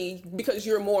differently because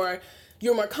you're more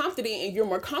confident and you're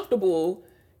more comfortable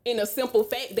in a simple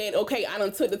fact that, okay, I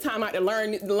done took the time out to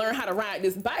learn how to ride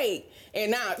this bike,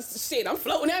 and now shit, I'm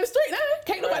floating down the street now.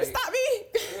 Can't nobody stop me.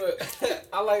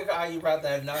 I like how you brought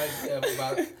that analogy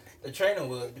about the training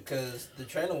wheels, because the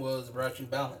training wheels brought you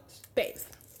balance. Thanks.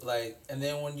 Like, and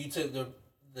then when you took the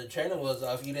training wheels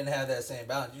off, you didn't have that same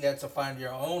balance. You had to find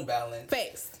your own balance.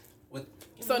 Thanks.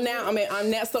 So now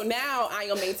I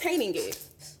am maintaining it.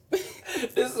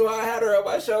 This is why I had her on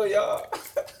my show, y'all.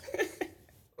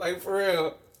 Like, for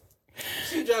real.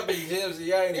 She dropping gems and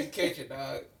y'all ain't even catch it,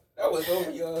 dog. That was over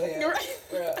your head. Right.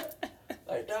 Yeah.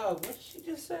 Like, dog, what did she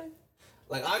just say?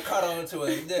 Like, I caught on to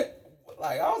it.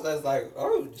 Like, I was just like,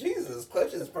 oh, Jesus,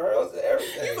 clutches, pearls, and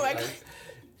everything. Like,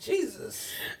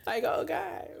 Jesus. Like, oh,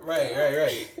 God.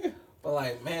 Right. But,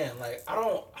 like, man, like,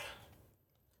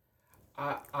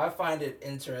 I find it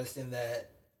interesting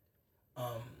that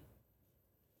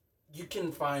you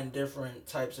can find different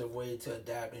types of ways to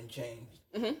adapt and change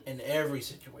in every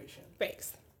situation.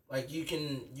 Thanks. Like, you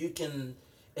can,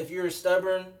 if you're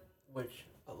stubborn, which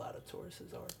a lot of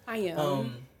Tauruses are. I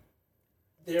am.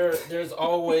 There's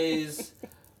always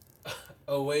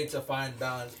a way to find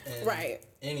balance in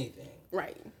anything.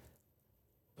 Right.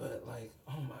 But, like,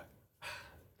 oh my,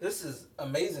 this is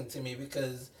amazing to me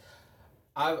because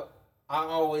I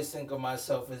always think of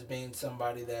myself as being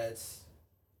somebody that's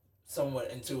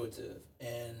somewhat intuitive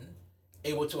and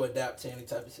able to adapt to any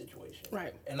type of situation.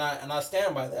 Right. And I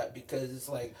stand by that because it's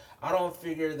like, I don't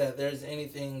figure that there's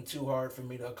anything too hard for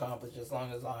me to accomplish as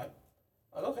long as I'm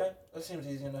like, okay, that seems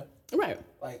easy enough. Right.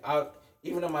 Like,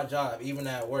 even in my job, even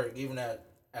at work, even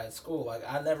at school, like,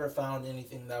 I never found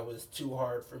anything that was too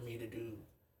hard for me to do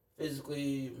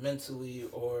physically, mentally,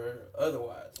 or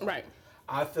otherwise. Right.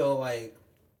 I feel like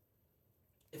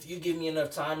if you give me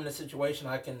enough time in a situation,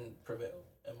 I can prevail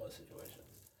in most situations.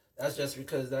 That's just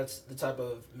because that's the type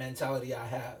of mentality I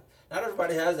have. Not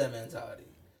everybody has that mentality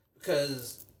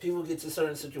because people get to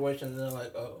certain situations and they're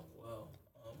like, oh, well,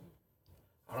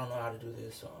 I don't know how to do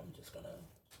this, so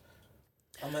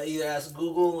I'm gonna either ask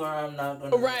Google or I'm not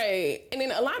gonna. Right. And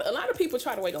then a lot of people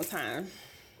try to wait on time.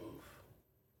 Oof.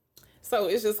 So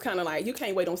it's just kind of like, you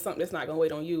can't wait on something that's not gonna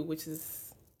wait on you, which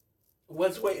is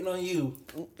what's waiting on you.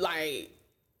 Like,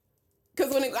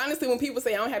 because honestly, when people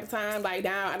say I don't have the time, like,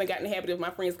 now I done got in the habit of my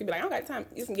friends could be like, I don't got time.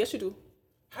 Listen, yes you do.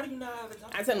 How do you not have the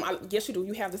time? I tell them, yes you do.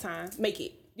 You have the time. Make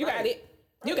it. You got it.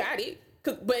 You got it.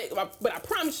 But I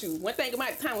promise you, one thing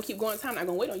about time will keep going. Time not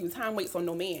gonna wait on you. Time waits on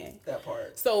no man. That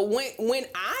part. So when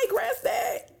I grasped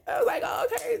that, I was like, oh,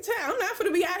 okay, child, I'm not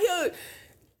gonna be out here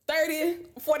 30,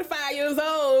 45 years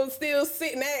old, still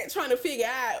sitting at trying to figure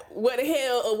out what the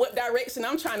hell or what direction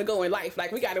I'm trying to go in life.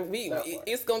 Like,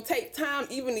 it's gonna take time.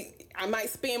 Even I might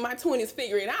spend my 20s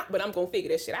figuring it out, but I'm gonna figure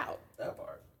that shit out. That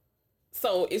part.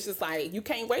 So it's just like, you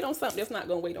can't wait on something that's not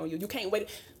gonna wait on you. You can't wait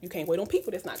on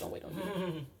people that's not gonna wait on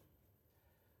you.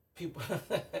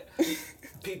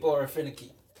 People are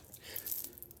finicky.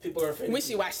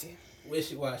 Wishy-washy.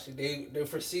 They're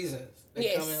for seasons.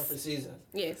 They come in for seasons.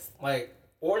 Yes. Like,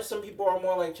 or some people are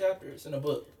more like chapters in a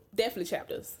book. Definitely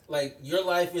chapters. Like, your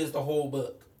life is the whole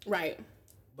book. Right.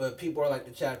 But people are like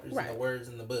the chapters and the words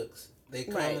in the books. They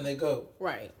come and they go.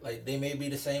 Right. Like, they may be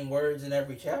the same words in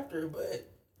every chapter, but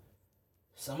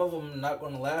some of them are not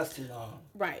going to last too long.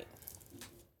 Right.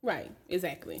 Right.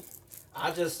 Exactly.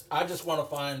 I just want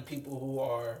to find people who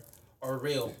are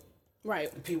real.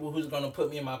 Right. People who's going to put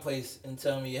me in my place and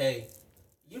tell me, hey,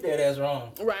 you dead ass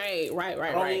wrong. Right.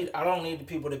 I don't need the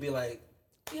people to be like,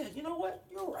 yeah, you know what?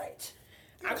 You're right.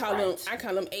 I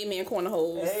call them amen corner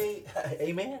holes. Hey,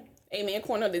 amen. Amen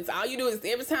corner. That's all you do is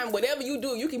every time, whatever you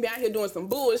do, you can be out here doing some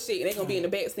bullshit and they're going to be in the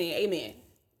back saying amen.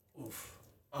 Oof.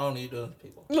 I don't need those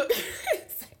people. Look.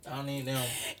 I don't need them.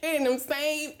 And them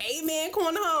same amen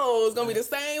corner hoes gonna be the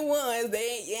same ones that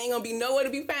ain't gonna be nowhere to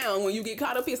be found when you get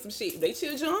caught up in some shit. They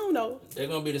chilled you on though. They're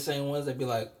gonna be the same ones that be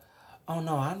like, oh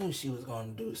no, I knew she was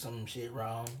gonna do some shit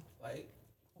wrong. Like,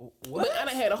 what? But I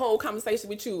done had a whole conversation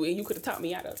with you and you could have talked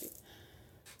me out of it.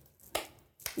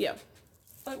 Yeah.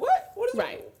 Like, what? What is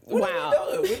right. What wow.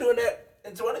 are we doing? We doing that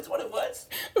in 2020 what?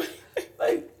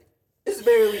 Like,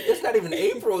 it's not even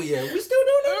April yet. We still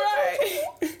doing that? Right.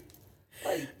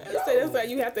 Like, that's why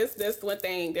you have this. That's one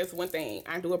thing.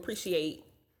 I do appreciate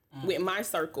with my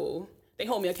circle. They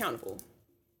hold me accountable.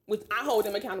 I hold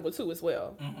them accountable too as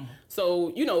well. Mm-hmm.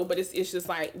 So but it's just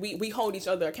like we hold each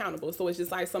other accountable. So it's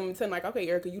just like someone saying like, okay,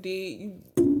 Erica, you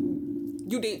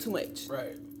did too much.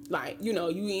 Right. Like, you know,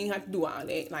 you ain't have to do all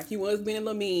that. Like, you was being a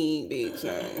little mean, bitch.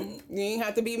 You ain't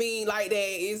have to be mean like that.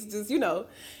 It's just, you know.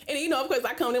 And, you know, of course,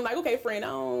 I come to him like, okay, friend, I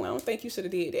don't think you should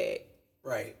have did that.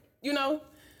 Right. You know?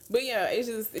 But, yeah, it's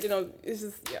just, you know, it's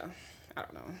just, yeah. I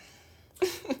don't know.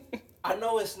 I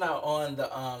know it's not on the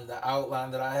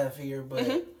outline that I have here,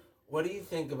 but what do you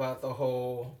think about the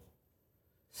whole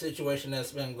situation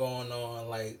that's been going on?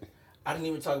 Like, I didn't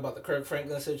even talk about the Kirk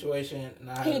Franklin situation.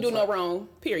 He didn't do no wrong,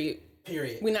 period.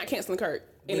 We're not canceling Kirk.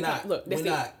 We're not.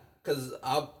 Because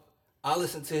I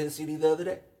listened to his CD the other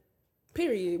day.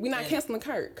 Period. We're not canceling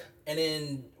Kirk. And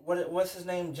then, what's his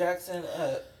name? Jackson?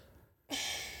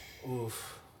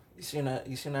 Oof. You seen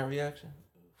that reaction?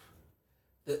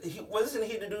 Wasn't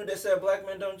he the dude that said black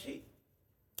men don't cheat?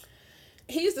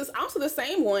 He's also the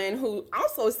same one who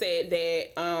also said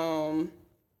that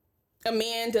a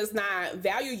man does not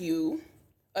value you.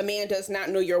 A man does not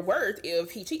know your worth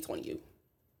if he cheats on you.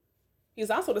 He's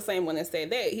also the same one that said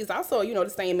that. He's also, you know, the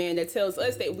same man that tells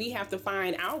us that we have to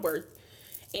find our worth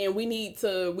and we need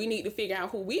to figure out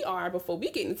who we are before we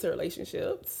get into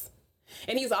relationships.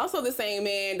 And he's also the same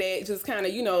man that just kind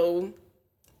of, you know,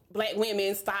 black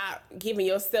women, stop giving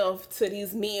yourself to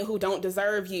these men who don't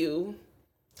deserve you.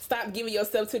 Stop giving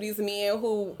yourself to these men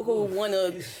who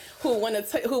wanna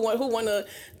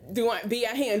be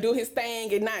out here and do his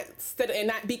thing and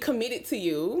not be committed to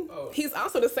you. Oh. He's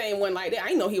also the same one like that. I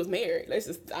didn't know he was married. I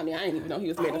didn't even know he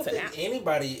was married until now. I don't think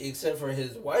anybody except for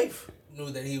his wife knew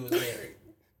that he was married.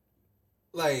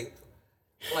 like,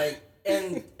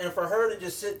 and for her to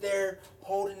just sit there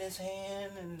holding his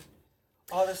hand and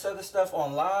all this other stuff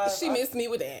on live. She missed me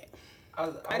with that.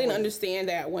 I didn't understand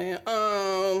that one.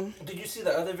 Did you see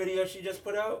the other video she just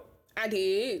put out? I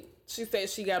did. She said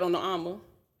she got on the armor.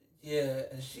 Yeah,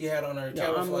 and she had on her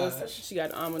camouflage. She got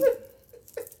the armor.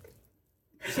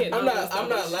 I'm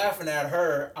not laughing at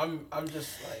her. I'm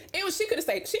just like She could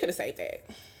have saved that.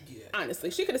 Yeah. Honestly,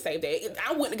 she could have saved that.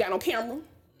 I wouldn't have got on camera.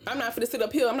 I'm not finna sit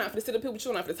up here. I'm not finna sit up here with you.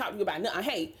 I'm not finna talk to you about nothing.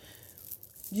 Hey,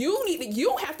 you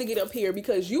have to get up here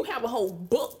because you have a whole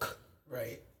book.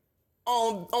 Right.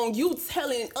 On you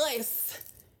telling us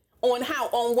on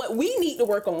what we need to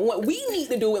work on, what we need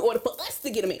to do in order for us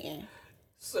to get a man.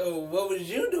 So what was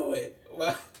you doing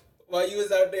while you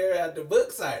was out there at the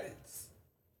book signings?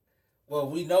 Well,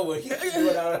 we know what he was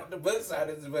doing out at the book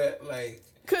signings, but like,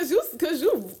 cause you,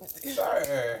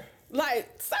 sir,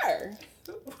 like, sir,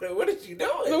 what did you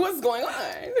doing? What's going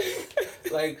on?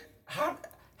 Like, how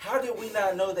did we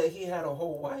not know that he had a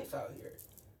whole wife out here?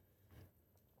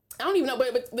 I don't even know,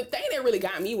 but the thing that really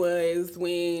got me was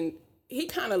when he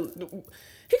kind of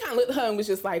looked at her and was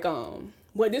just like,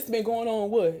 what, this been going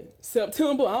on, what,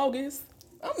 September, August?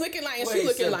 I'm looking like, and she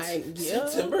looking like, yeah.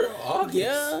 September, August?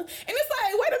 Yeah. And it's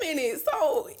like, wait a minute.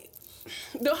 So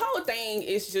the whole thing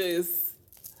is just,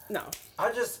 no. I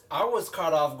was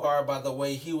caught off guard by the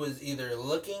way he was either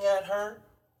looking at her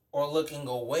or looking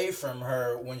away from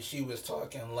her when she was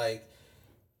talking. Like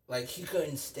he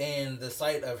couldn't stand the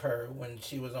sight of her when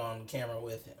she was on camera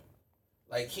with him.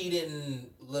 Like, he didn't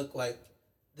look like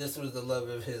this was the love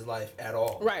of his life at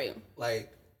all. Right. Like,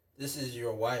 this is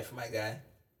your wife, my guy.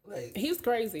 Like, he's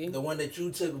crazy. The one that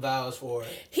you took vows for.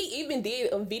 He even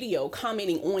did a video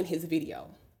commenting on his video.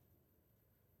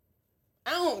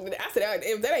 I said,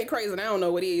 if that ain't crazy, then I don't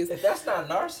know what is. If that's not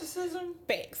narcissism?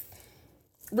 Facts.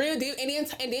 Real deal. And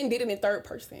then did it in third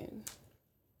person.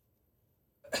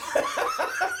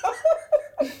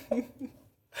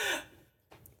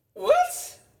 What?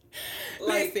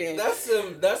 Like,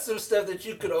 listen, that's some stuff that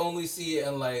you could only see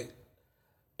in like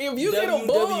if you get a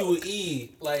book, WWE.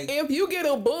 Like, if you get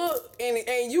a book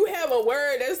and you have a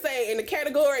word that say in the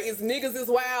category is niggas is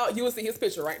wild, you will see his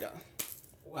picture right there.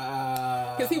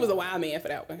 Wow. Because he was a wild man for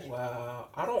that one. Wow.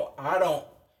 I don't.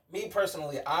 Me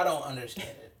personally, I don't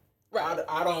understand it. Right.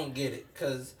 I don't get it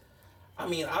because, I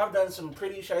mean, I've done some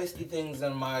pretty shiesty things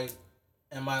in my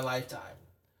lifetime.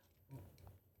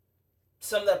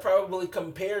 Some that probably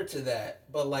compare to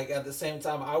that, but like at the same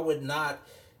time, I would not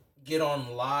get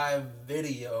on live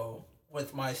video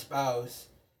with my spouse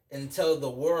and tell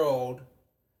the world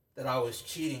that I was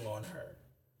cheating on her.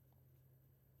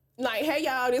 Like, hey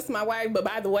y'all, this is my wife, but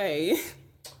by the way,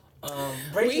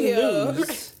 breaking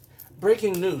news.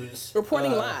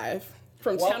 Reporting live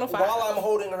from Channel 5. While I'm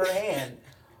holding her hand,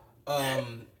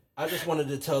 I just wanted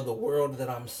to tell the world that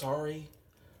I'm sorry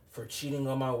for cheating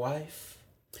on my wife.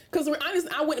 Because we're honest,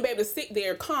 I wouldn't be able to sit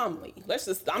there calmly. We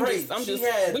just all of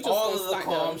the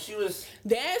calm.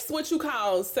 That's what you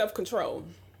call self-control.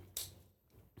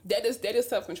 That is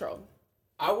self-control.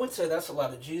 I would say that's a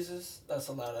lot of Jesus. That's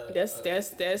a lot of that's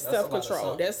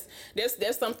self-control.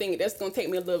 That's something that's gonna take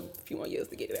me a few more years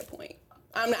to get to that point.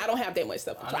 I don't have that much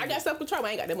self control. I got self control, but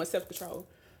I ain't got that much self control.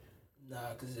 Nah,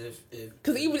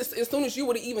 because even as soon as you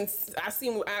would have even,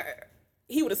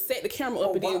 he would have set the camera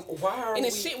up and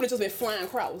the shit would have just been flying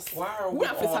across. Why are we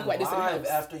not finna talk about this in the house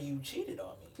after you cheated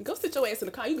on me? Go sit your ass in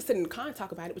the car. You can sit in the car and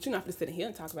talk about it, but you're not finna sit in here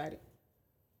and talk about it.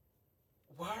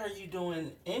 Why are you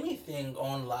doing anything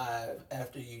on live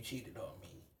after you cheated on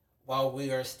me while we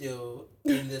are still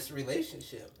in this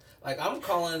relationship? Like, I'm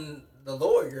calling the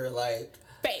lawyer, like...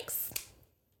 Facts.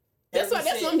 That's what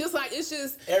I'm just like, it's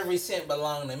just... Every cent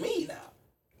belonged to me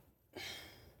now.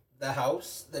 The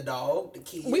house, the dog, the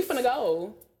kids. We finna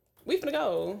go.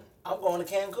 I'm going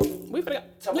to Cancun. We finna go.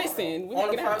 Tomorrow, listen, we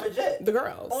on a private jet. The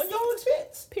girls. On your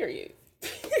expense. Period.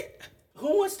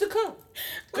 Who wants to come?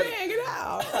 We're hanging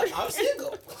out. I'm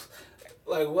single.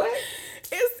 Like, what?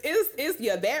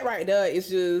 It's that right there is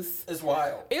just... It's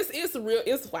wild.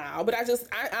 It's wild. But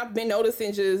I've been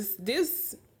noticing just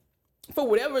this, for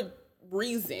whatever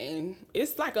reason,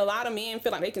 it's like a lot of men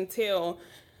feel like they can tell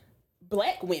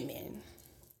black women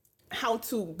how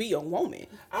to be a woman.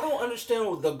 I don't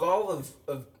understand the gall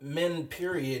of men,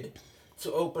 period,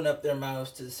 to open up their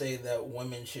mouths to say that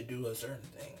women should do a certain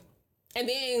thing. And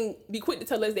then be quick to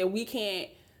tell us that we can't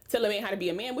tell a man how to be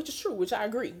a man, which is true, which I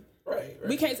agree. Right.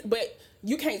 We can't, but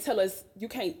you can't tell us, you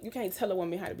can't tell a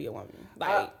woman how to be a woman.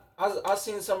 Like, I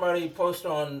seen somebody post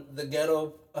on the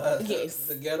ghetto, yes,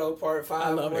 the ghetto part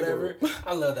 5 or whatever.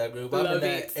 I love that group. I'm in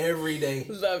that every day.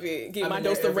 Love it. Get my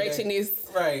dose of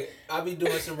ratchetness. Right. I'll be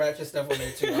doing some ratchet stuff on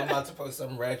there too. I'm about to post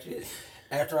some ratchet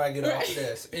after I get off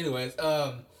this. Anyways,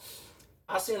 I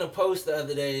seen a post the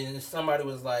other day and somebody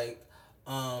was like,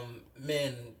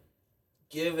 men,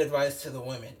 give advice to the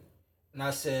women. And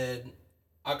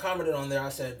I commented on there, I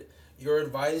said, your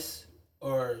advice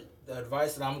or the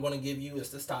advice that I'm going to give you is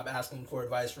to stop asking for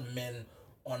advice from men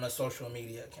on a social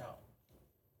media account.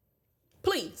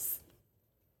 Please.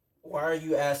 Why are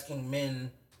you asking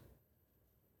men,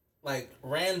 like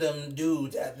random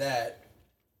dudes at that,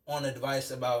 on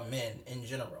advice about men in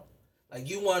general? Like,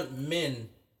 you want men,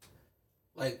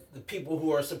 like the people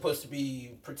who are supposed to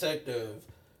be protective,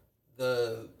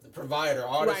 the provider,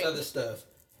 all this other stuff.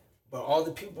 But all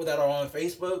the people that are on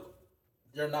Facebook,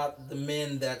 they're not the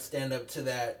men that stand up to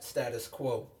that status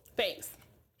quo. Thanks.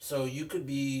 So you could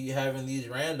be having these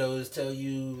randos tell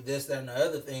you this, that, and the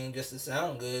other thing just to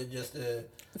sound good, just to...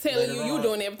 Telling you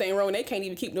doing everything wrong. They can't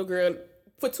even keep no girl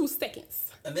for 2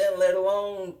 seconds. And then let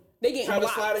alone they try to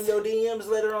slide in your DMs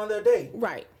later on their day.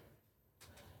 Right.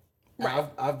 Right.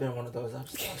 I've been one of those. I've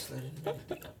slid in many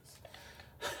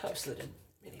DMs. I've slid in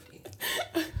many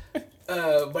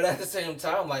DMs. But at the same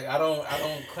time, like, I don't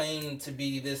claim to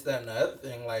be this, that, and the other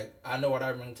thing. Like, I know what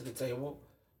I bring to the table,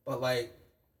 but like,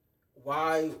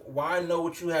 why know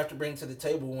what you have to bring to the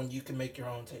table when you can make your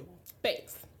own table?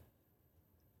 Thanks.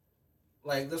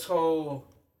 Like, this whole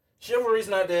chivalry's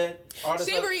not dead.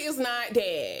 Chivalry is not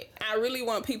dead. I really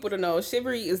want people to know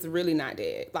chivalry is really not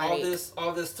dead. Like,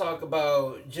 all this talk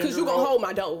about gender. Because you gonna hold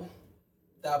my door.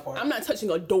 That part. I'm not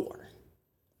touching a door.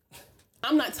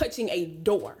 I'm not touching a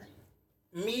door.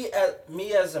 Me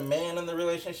as a man in the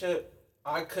relationship,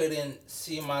 I couldn't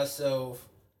see myself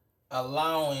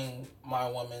allowing my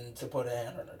woman to put a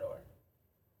hand on the door.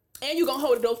 And you gonna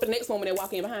hold the door for the next woman that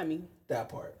walk in behind me. That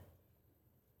part.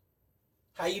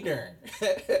 How you doing?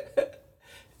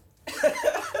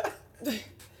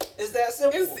 It's that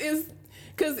simple. It's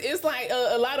because it's like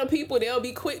a lot of people, they'll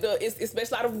be quick to,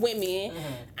 especially a lot of women.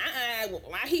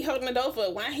 Why he holding the door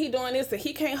for? Why he doing this and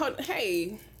he can't hold?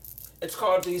 Hey. It's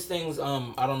called these things.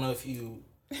 I don't know if you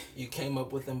came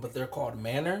up with them, but they're called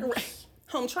manners. Right.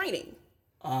 Home training.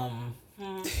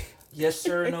 Yes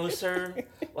sir, no sir.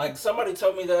 Like, somebody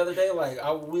told me the other day, like,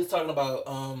 we was talking about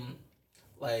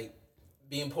like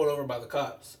being pulled over by the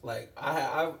cops. Like,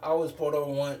 I was pulled over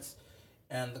once,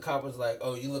 and the cop was like,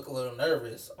 "Oh, you look a little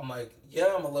nervous." I'm like,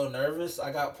 "Yeah, I'm a little nervous.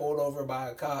 I got pulled over by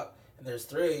a cop, and there's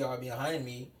 3 of y'all behind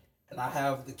me, and I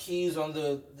have the keys on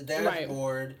the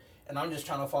dashboard." Right. And I'm just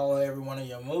trying to follow every one of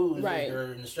your moves, right, or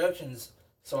your instructions,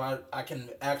 so I can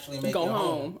actually make it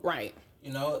home. Right.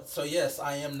 You know? So, yes,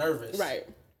 I am nervous. Right.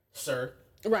 Sir.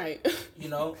 Right. You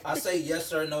know? I say yes,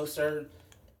 sir, no, sir.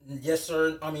 Yes,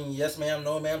 sir. I mean, yes, ma'am,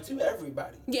 no, ma'am, to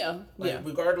everybody. Yeah. Like,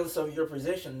 regardless of your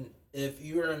position, if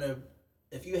you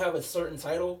have a certain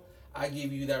title, I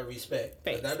give you that respect.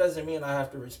 But that doesn't mean I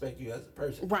have to respect you as a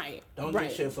person. Right. Don't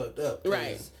get shit fucked up.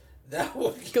 Right. That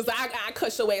would... Because I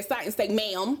cut your ass out and say,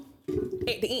 "Ma'am,"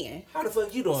 at the end. How the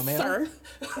fuck you doing, man? Sir.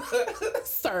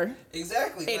 Sir.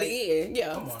 Exactly. At the end,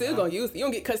 yeah. Still gonna use it. You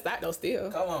don't get cussed out though,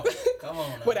 still. Come on. Now.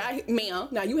 But ma'am,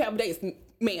 now you have days.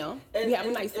 ma'am. We have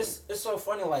a nice one. It's so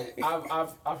funny. Like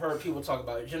I've heard people talk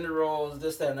about gender roles,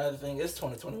 this, that, and other thing. It's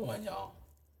 2021, y'all.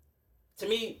 To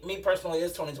me personally,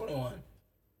 it's 2021.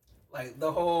 Like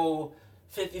the whole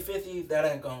 50-50, that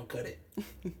ain't gonna cut it.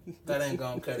 That ain't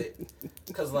gonna cut it.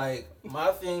 Cause like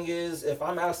my thing is, if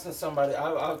I'm asking somebody,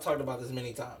 I've talked about this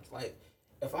many times. Like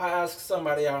if I ask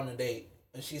somebody out on a date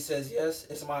and she says yes,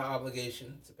 it's my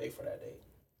obligation to pay for that date.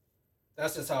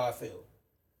 That's just how I feel.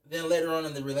 Then later on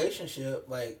in the relationship,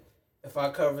 like if I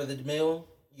cover the meal,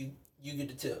 you get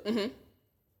the tip. Mm-hmm.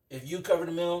 If you cover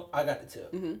the meal, I got the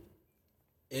tip. Mm-hmm.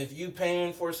 If you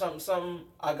paying for something,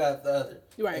 I got the other.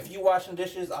 Right. If you washing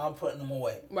dishes, I'm putting them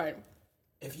away. Right.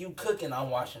 If you cooking, I'm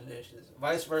washing dishes.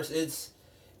 Vice versa.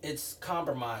 It's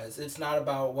compromise. It's not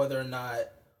about whether or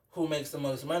not who makes the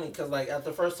most money. Cause like at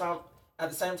the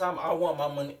same time, I want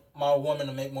my woman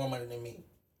to make more money than me.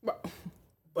 Right.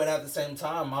 But at the same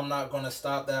time, I'm not gonna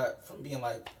stop that from being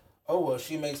like, oh well,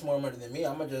 she makes more money than me.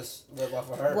 I'm gonna just live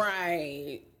off of her.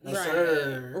 Right. No right.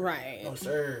 sir. Right. No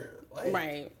sir. Like,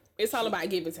 right. It's all about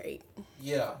give and take.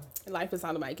 Yeah. Life is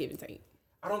all about give and take.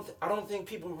 I don't think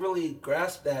people really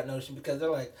grasp that notion because they're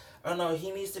like, oh no,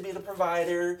 he needs to be the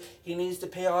provider. He needs to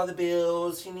pay all the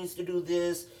bills. He needs to do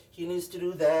this. He needs to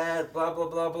do that. Blah blah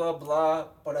blah blah blah.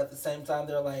 But at the same time,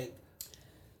 they're like,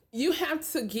 you have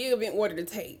to give in order to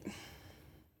take.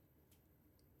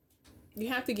 You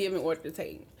have to give in order to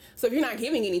take. So if you're not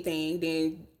giving anything,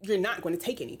 then you're not going to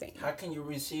take anything. How can you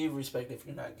receive respect if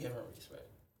you're not giving respect?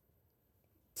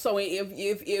 So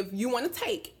if you want to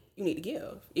take, you need to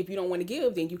give. If you don't want to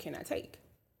give, then you cannot take.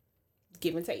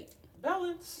 Give and take.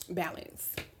 Balance.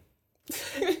 Balance.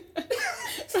 Tie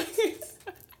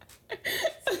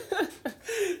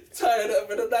it up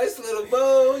in a nice little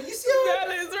bow. You see how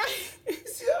Balance, right? You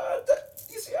see how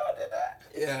I did that?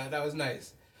 Yeah, that was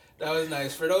nice. That was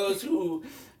nice. For those who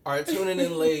are tuning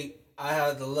in late, I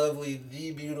had the lovely,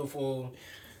 the beautiful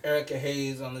Erica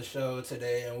Hayes on the show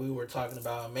today, and we were talking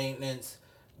about maintenance,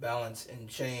 balance, and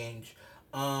change,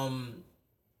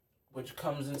 which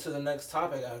comes into the next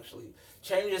topic, actually.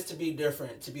 Changes to be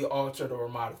different, to be altered or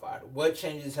modified. What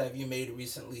changes have you made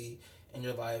recently in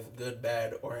your life, good,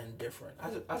 bad, or indifferent?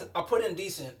 I put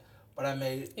indecent, but I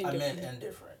meant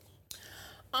indifferent.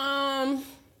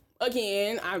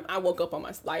 Again, I woke up on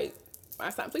I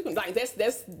stopped sleeping. Like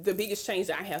that's the biggest change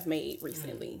that I have made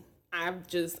recently.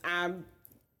 Mm-hmm. I'm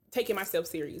taking myself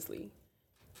seriously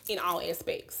in all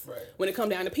aspects. Right. When it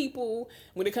comes down to people,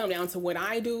 when it comes down to what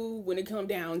I do, when it comes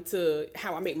down to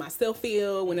how I make myself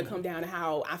feel, when it comes down to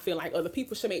how I feel like other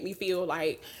people should make me feel,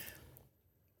 like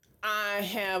I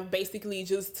have basically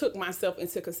just took myself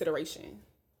into consideration.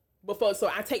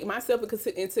 So I take myself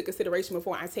into consideration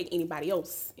before I take anybody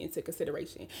else into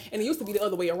consideration. And it used to be the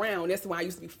other way around. That's why I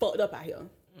used to be fucked up out here.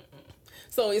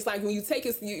 So it's like when you take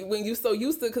it, when you're so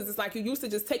used to, because it's like you used to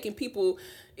just taking people,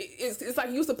 it's like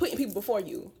you used to putting people before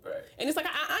you. Right. And it's like,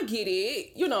 I get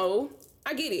it,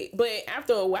 I get it. But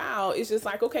after a while, it's just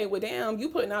like, okay, well, damn, you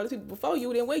putting all these people before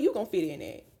you, then where you gonna fit in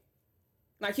at?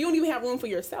 Like, you don't even have room for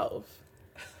yourself.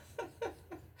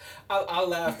 I'll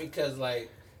laugh because, like,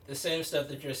 the same stuff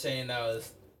that you're saying now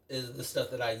is the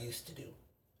stuff that I used to do.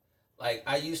 Like,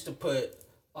 I used to put,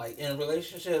 like, in a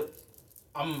relationship,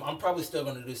 I'm probably still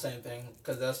going to do the same thing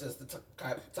because that's just the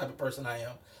type of person I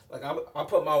am. Like, I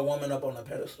put my woman up on a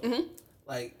pedestal. Mm-hmm.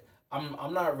 Like,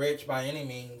 I'm not rich by any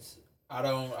means. I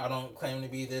don't claim to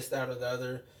be this, that, or the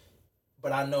other,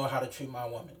 but I know how to treat my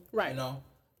woman. Right. You know?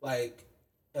 Like,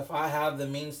 if I have the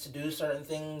means to do certain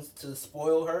things to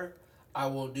spoil her, I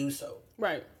will do so.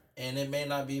 Right. And it may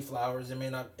not be flowers.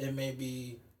 It may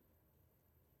be,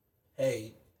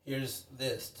 hey, here's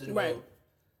this to do. Right.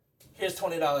 Here's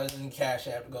 $20 in cash.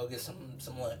 I have to go get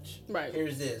some lunch. Right.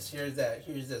 Here's this. Here's that.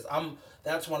 Here's this.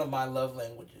 That's one of my love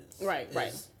languages. Right.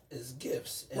 Is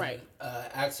gifts and right.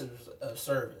 Acts of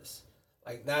service.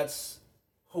 Like, that's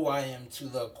who I am to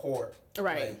the core.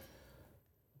 Right. Like,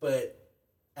 but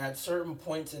at certain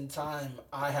points in time,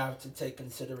 I have to take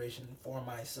consideration for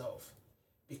myself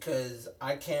because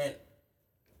I can't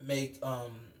make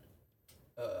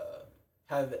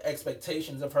have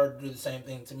expectations of her to do the same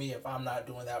thing to me if I'm not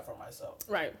doing that for myself.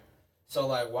 Right. So,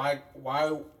 like,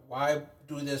 why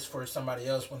do this for somebody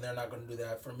else when they're not going to do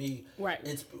that for me? Right.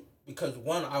 It's because,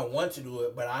 one, I want to do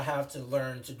it, but I have to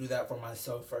learn to do that for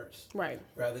myself first. Right.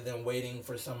 Rather than waiting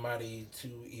for somebody to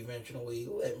eventually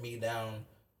let me down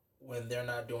when they're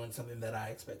not doing something that I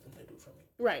expect them to do for me.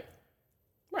 Right.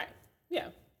 Right. Yeah.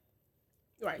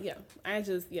 Right. Yeah. I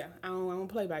don't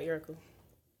play by Erica.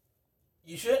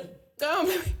 You shouldn't.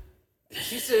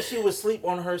 She said she would sleep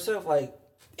on herself. Like,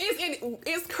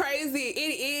 it's crazy.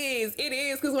 It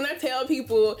is. Because when I tell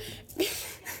people,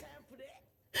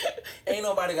 Ain't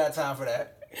nobody got time for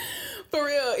that. For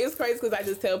real, it's crazy because I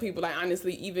just tell people, like,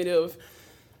 honestly, even if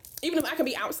I can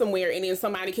be out somewhere and then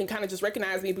somebody can kind of just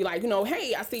recognize me and be like,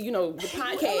 hey, I see, the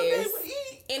podcast,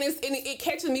 and it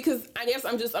catches me because I guess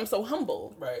I'm so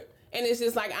humble, right? And it's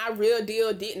just like I real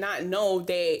deal did not know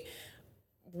that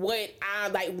what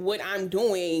I'm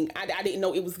doing, I didn't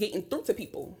know it was getting through to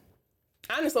people.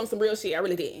 Honestly, on some real shit, I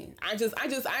really didn't. I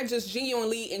just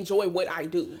genuinely enjoy what I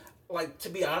do. Like, to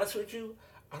be honest with you,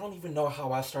 I don't even know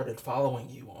how I started following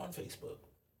you on Facebook.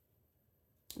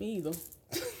 Me either.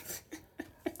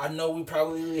 I know we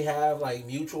probably have like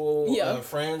mutual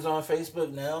friends on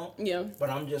Facebook now. Yeah. But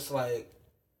I'm just like,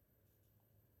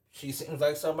 she seems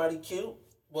like somebody cute.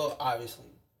 Well, obviously.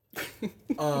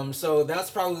 So that's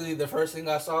probably the first thing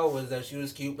I saw was that she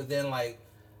was cute. But then like,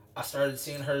 I started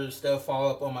seeing her stuff fall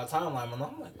up on my timeline, and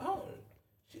I'm like, oh,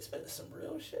 she's spending some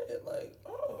real shit. Like,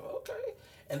 oh, okay.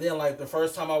 And then like the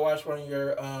first time I watched one of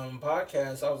your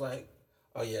podcasts, I was like,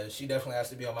 oh yeah, she definitely has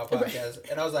to be on my podcast.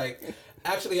 And I was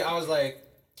like,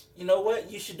 you know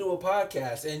what? You should do a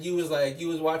podcast. And you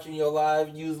was watching your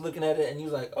live, you was looking at it, and you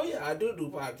was like, oh yeah, I do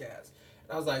podcasts.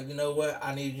 And I was like, you know what?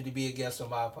 I need you to be a guest on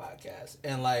my podcast.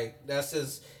 And like, that's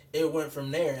just, it went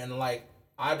from there. And like,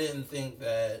 I didn't think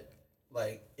that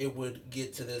like it would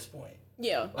get to this point.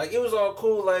 Yeah. Like, it was all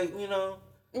cool, like,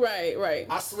 Right.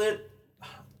 I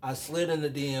slid in the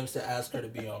DMs to ask her to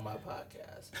be on my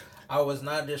podcast. I was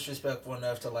not disrespectful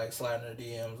enough to like slide in her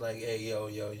DMs like, hey, yo,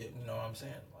 you know what I'm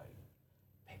saying? Like,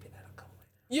 maybe that'll come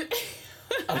later.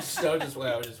 I'm just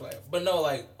playing. But no,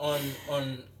 like on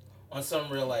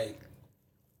some real, like,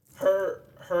 her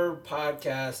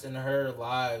podcast and her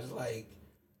lives like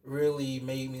really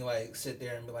made me like sit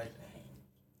there and be like, dang,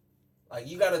 like,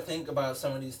 you got to think about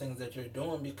some of these things that you're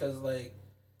doing, because like,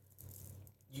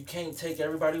 you can't take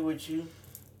everybody with you.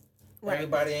 Right.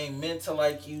 Everybody ain't meant to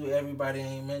like you. Everybody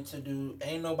ain't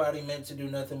nobody meant to do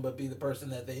nothing but be the person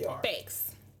that they are.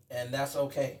 Facts. And that's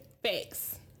okay.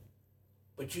 Facts.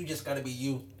 But you just gotta be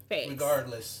you. Facts.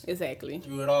 Regardless. Exactly.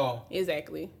 Through it all.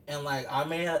 Exactly. And like, I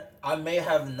may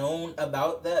have known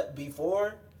about that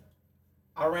before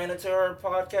I ran into her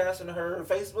podcast and her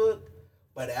Facebook,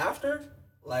 but after,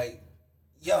 like,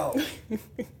 yo.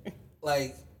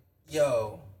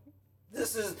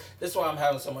 This is why I'm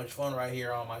having so much fun right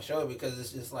here on my show, because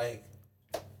it's just like,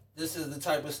 this is the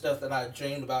type of stuff that I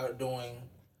dreamed about doing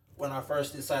when I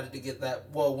first decided to get that.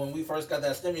 Well, when we first got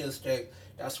that stimulus check,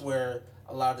 that's where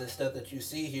a lot of the stuff that you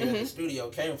see here in the studio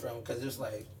came from, because it's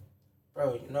like,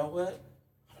 bro, you know what?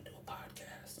 I'm gonna do a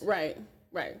podcast.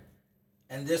 Right.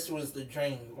 And this was the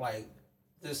dream. Like,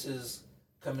 this is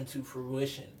coming to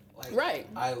fruition. Like, right.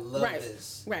 I love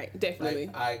this. Right, definitely.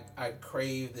 Like, I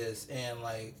crave this, and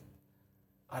like,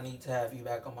 I need to have you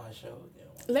back on my show again.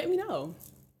 Let me know.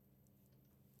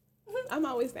 I'm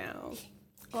always down.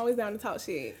 I'm always down to talk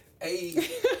shit. Hey,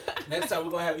 next time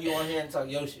we're gonna have you on here and talk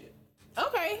your shit.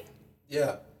 Okay.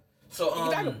 Yeah. So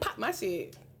you gotta pop my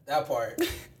shit. That part,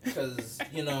 because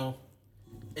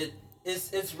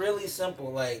it's really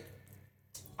simple. Like,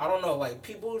 I don't know. Like,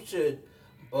 people should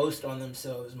boast on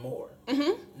themselves more.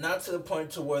 Not to the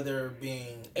point to where they're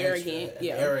being arrogant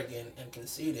and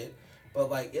conceited. But,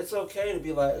 like, it's okay to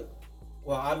be like,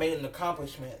 well, I made an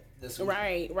accomplishment this week.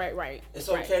 Right. It's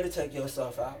okay to take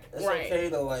yourself out. It's okay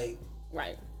to, like...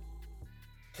 Right.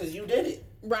 Because you did it.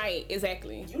 Right,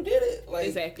 exactly. You did it. Like,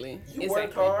 exactly. You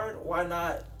worked hard. Why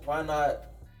not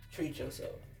treat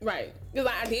yourself? Right.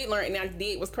 Because I did learn, and I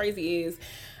did, what's crazy is,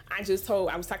 I was talking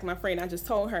to my friend, I just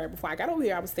told her, before I got over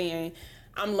here, I was saying,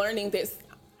 I'm learning this...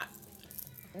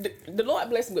 The Lord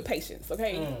bless me with patience,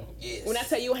 okay? Yes. When I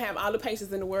tell you I have all the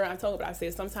patience in the world, I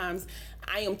said sometimes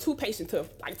I am too patient to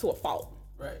a fault.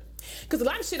 Right. Because a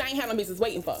lot of shit I ain't had no business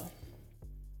waiting for.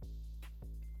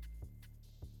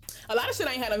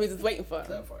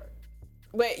 That part.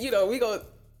 But, we go...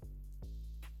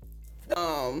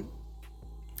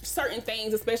 certain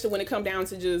things, especially when it come down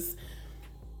to just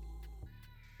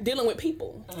dealing with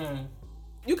people.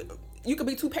 You could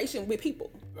be too patient with people.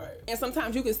 Right. And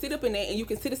sometimes you can sit up in that and you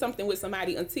can sit in something with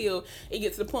somebody until it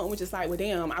gets to the point which is like, well,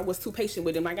 damn, I was too patient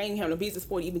with them. Like, I ain't having no business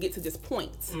for it to even get to this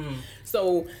point.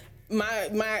 So my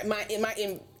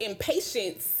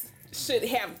impatience should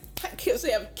have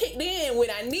kicked in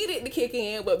when I needed to kick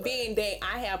in, but being that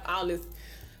I have all this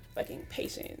fucking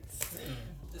patience.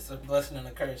 It's a blessing and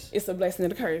a curse. It's a blessing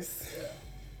and a curse. Yeah.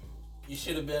 You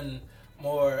should have been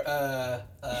more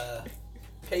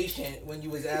patient when you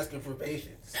was asking for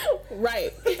patience.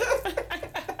 Right.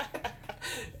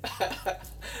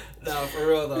 No, for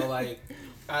real though, like,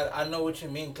 I know what you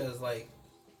mean, because like,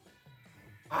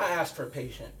 I asked for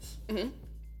patience,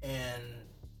 and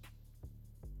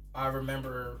I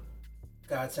remember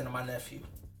God sending my nephew.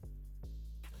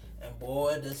 And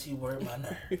boy, does he work my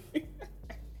nerve.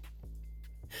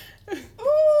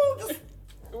 Ooh,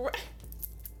 Right.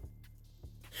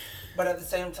 But at the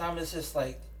same time, it's just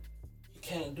like, you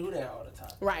can't do that all the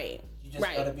time. Right. You just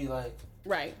gotta be like,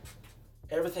 right.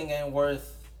 everything ain't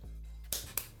worth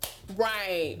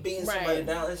beating somebody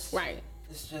down. It's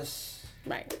just...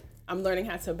 Right. I'm learning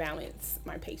how to balance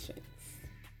my patience.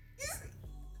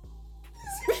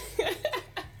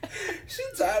 She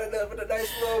tied it up in a nice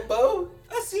little bow.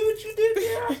 I see what you did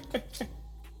there.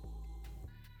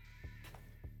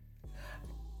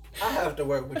 I have to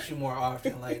work with you more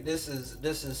often. Like, this is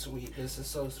sweet. This is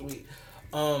so sweet.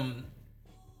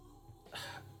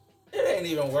 It ain't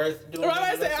even worth doing. Well,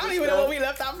 I said, I don't even know where we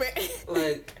left off at.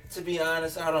 Like, to be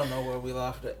honest, I don't know where we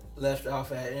left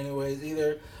off at anyways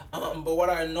either. But what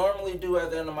I normally do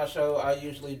at the end of my show, I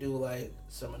usually do like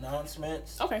some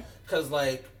announcements. Okay. Cause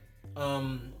like,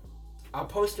 I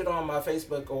posted on my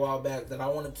Facebook a while back that I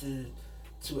wanted to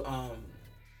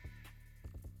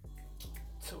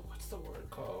what's the word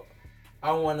called?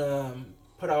 I want to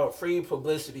put out free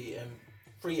publicity and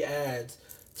free ads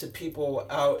to people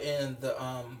out in the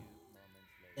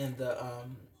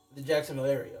Jacksonville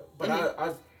area. But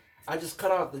I just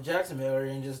cut out the Jacksonville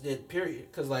area and just did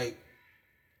period. Cause like,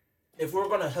 if we're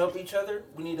gonna help each other,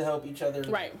 we need to help each other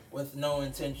with no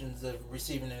intentions of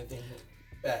receiving anything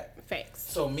back.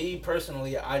 Facts. So me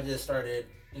personally, I just started,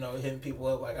 hitting people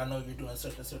up like, I know you're doing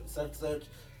such and such and such.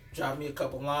 Drop me a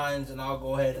couple lines and I'll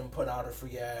go ahead and put out a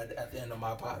free ad at the end of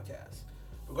my podcast.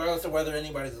 Regardless of whether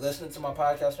anybody's listening to my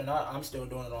podcast or not, I'm still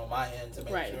doing it on my end to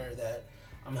make sure that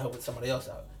I'm helping somebody else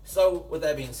out. So with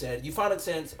that being said, Euphonic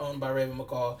Scents, owned by Raven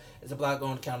McCall, is a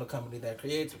black-owned candle company that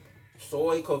creates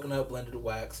soy coconut blended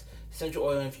wax, essential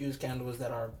oil infused candles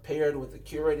that are paired with a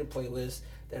curated playlist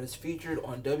that is featured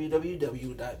on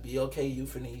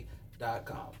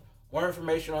www.blkeuphony.com. More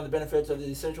information on the benefits of the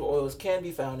essential oils can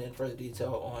be found in further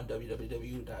detail on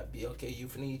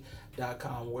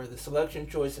www.blkeuphony.com, where the selection,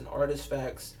 choice, and artist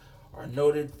facts are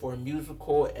noted for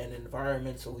musical and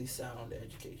environmentally sound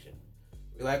education.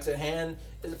 Relax at Hand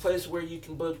is a place where you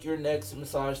can book your next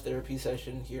massage therapy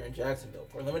session here in Jacksonville.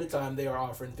 For a limited time, they are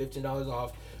offering $15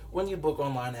 off when you book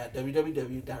online at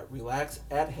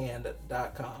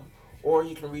www.relaxathand.com, or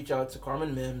you can reach out to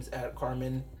Carmen Mims at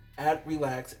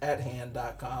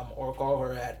carmen@relaxathand.com or call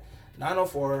her at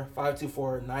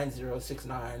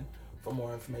 904-524-9069 for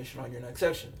more information on your next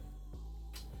session.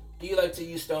 Do you like to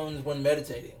use stones when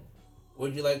meditating?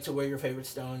 Would you like to wear your favorite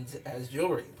stones as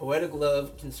jewelry? Poetic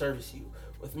Love can service you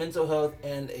with mental health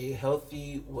and a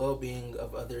healthy well-being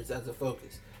of others as a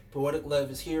focus. Poetic Love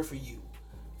is here for you.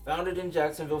 Founded in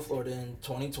Jacksonville, Florida in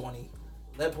 2020,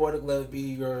 let Poetic Love be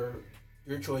your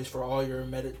choice for all your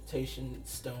meditation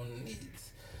stone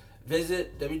needs.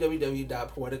 Visit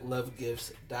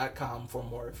www.poeticlovegifts.com for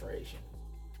more information.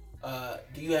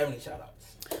 Do you have any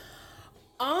shout-outs?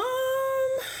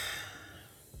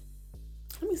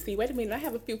 Let me see. Wait a minute. I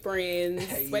have a few friends.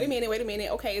 Wait a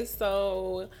minute. Okay,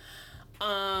 so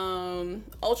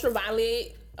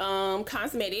Ultraviolet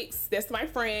Cosmetics. That's my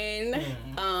friend.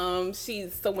 Mm-hmm.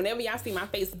 So whenever y'all see my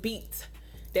face beat,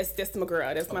 that's my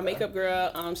girl. That's my makeup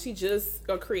girl. She just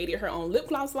created her own lip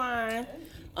gloss line.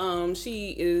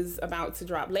 She is about to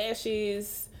drop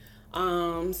lashes.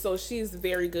 So she's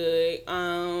very good.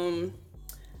 I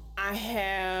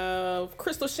have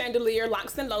Crystal Chandelier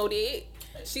Locks and Loaded.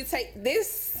 She take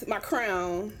my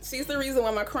crown. She's the reason why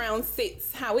my crown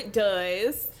sits how it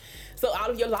does. So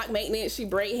out of your lock maintenance, she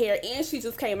braid hair, and she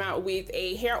just came out with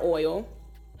a hair oil.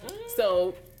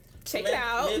 So check it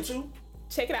out.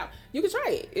 Check it out. You can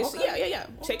try it. Yeah.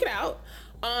 Check it out.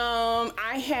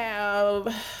 I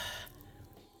have,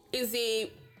 is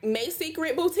it May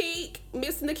Secret Boutique,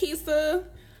 Miss Nikisa,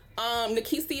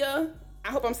 Nikisia. I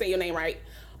hope I'm saying your name right.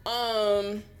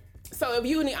 So if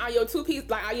you need all your two-piece,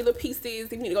 like all your little pieces,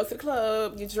 if you need to go to the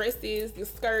club, your dresses, your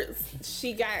skirts,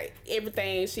 she got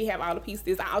everything. She have all the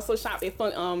pieces. I also shop at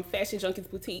Fashion Junkies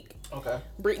Boutique. Okay.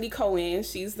 Brittany Cohen,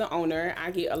 she's the owner.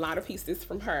 I get a lot of pieces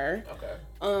from her. Okay.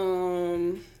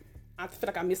 I feel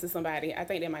like I'm missing somebody. I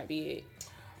think that might be it.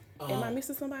 Am I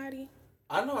missing somebody?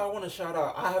 I know I want to shout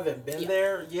out. I haven't been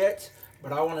there yet,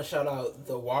 but I want to shout out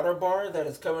the Water Bar that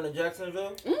is coming to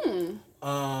Jacksonville.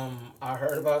 I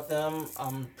heard about them.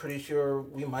 I'm pretty sure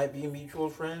we might be mutual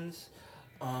friends.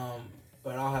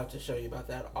 But I'll have to show you about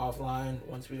that offline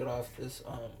once we get off this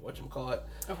whatchamacallit.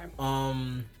 Okay.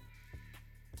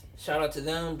 Shout out to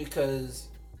them because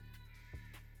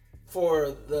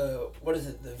for the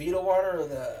the Vita water or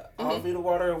the Vita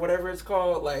water or whatever it's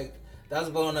called, like That's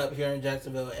blowing up here in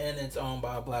Jacksonville, and it's owned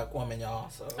by a black woman, y'all.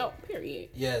 So period.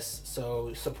 yes,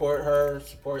 so support her,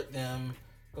 support them.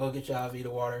 Go get your Avita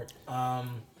water. I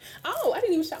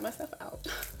didn't even shout myself out.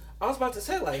 I was about to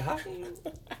say, like, how can you?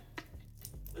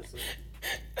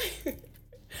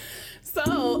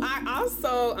 So I'm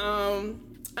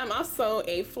also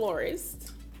a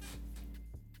florist.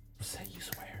 Say you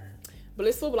swear.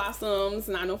 Blissful Blossoms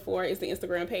 904 is the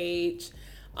Instagram page.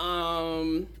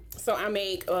 So I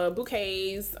make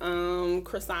bouquets,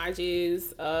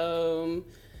 corsages. I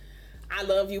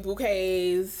love you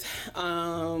bouquets.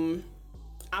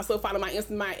 Also follow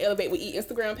my Elevate with E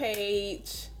Instagram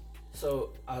page.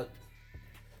 So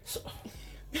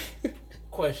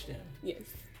question. Yes.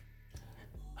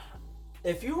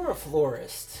 If you were a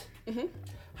florist,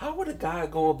 how would a guy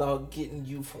go about getting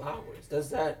you flowers?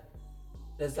 Does that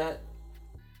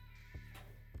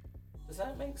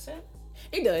make sense?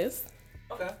 It does.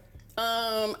 Okay.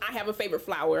 I have a favorite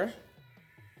flower.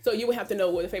 So you would have to know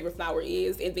what the favorite flower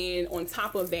is, and then on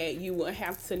top of that, you would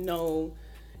have to know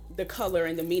the color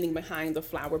and the meaning behind the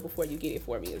flower before you get it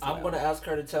for me as well. I'm gonna ask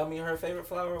her to tell me her favorite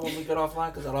flower when we get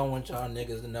offline, because I don't want y'all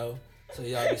niggas to know. So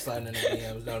y'all be sliding in the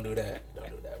DMs. Don't do that. Don't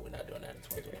do that. We're not doing that in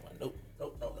 2021. Nope.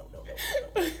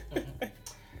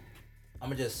 I'm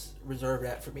gonna just reserve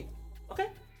that for me. Okay.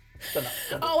 So no,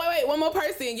 oh wait, one more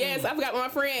person. Yes, I forgot my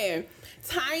friend,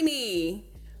 Tiny.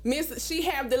 She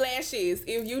have the lashes.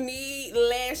 If you need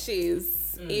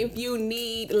lashes,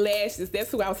 that's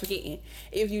who I was forgetting.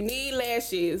 If you need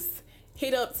lashes,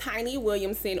 hit up Tiny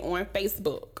Williamson on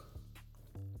Facebook.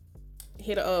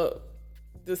 Hit her up.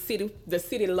 The city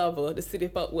lover, the city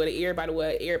fuck with it. Everybody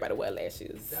wear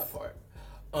lashes. That part.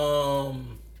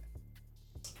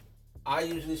 I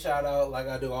usually shout out, like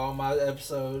I do all my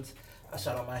episodes, I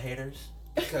shout out my haters,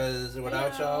 because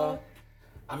without y'all,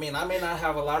 I mean, I may not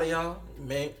have a lot of y'all.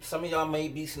 Some of y'all may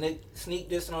be sneak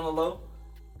dissing on the low,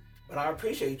 but I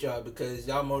appreciate y'all because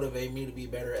y'all motivate me to be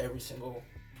better every single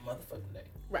motherfucking day.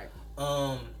 Right.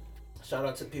 Shout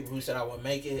out to the people who said I would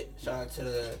make it. Shout out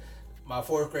to my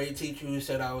 4th grade teacher who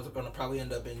said I was going to probably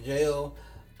end up in jail.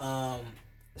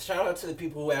 Shout out to the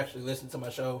people who actually listen to my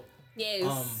show.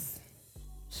 Yes.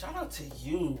 Shout out to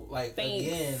you, like, thanks.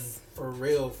 Again, for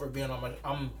real, for being on my.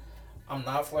 I'm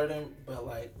not flirting, but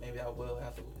like maybe I will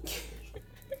after.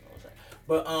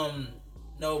 But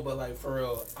no, but like for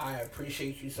real, I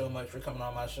appreciate you so much for coming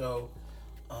on my show.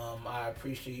 I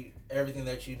appreciate everything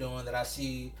that you're doing that I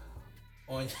see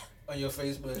on your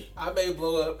Facebook. I may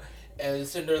blow up and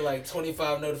send her like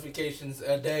 25 notifications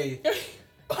a day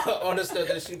on the stuff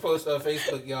that she posts on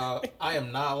Facebook, y'all. I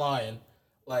am not lying.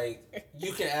 Like,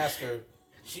 you can ask her.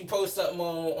 She posts something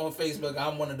on Facebook.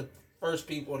 I'm one of the first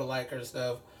people to like her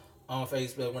stuff on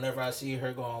Facebook. Whenever I see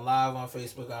her going live on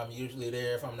Facebook, I'm usually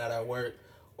there if I'm not at work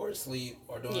or asleep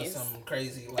or doing something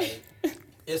crazy. Like,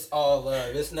 it's all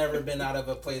love. It's never been out of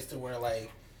a place to where,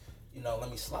 like, you know,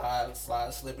 let me slide,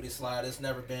 slippity slide. It's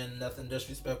never been nothing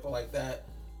disrespectful like that.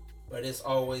 But it's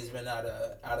always been out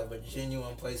of a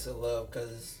genuine place of love,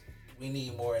 because we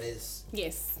need more of this.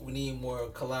 Yes. We need more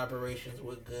collaborations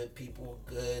with good people,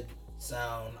 good,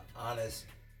 sound, honest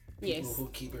people who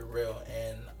keep it real.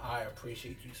 And I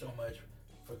appreciate you so much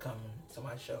for coming to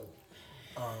my show.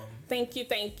 Thank you.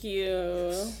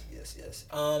 Yes.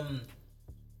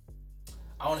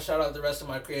 I want to shout out the rest of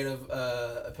my Creative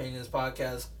Opinions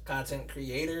podcast content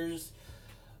creators.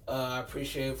 I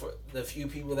appreciate for the few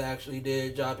people that actually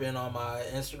did drop in on my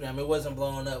Instagram. It wasn't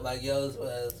blowing up like yours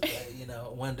was, but, you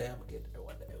know, one day I'm gonna get there.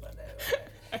 One day.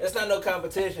 It's not no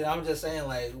competition. I'm just saying,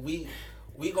 like, we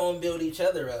gonna build each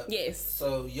other up. Yes.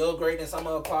 So your greatness, I'm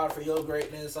gonna applaud for your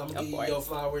greatness. I'm gonna give you your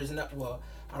flowers. Well,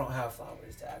 I don't have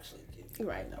flowers to actually give you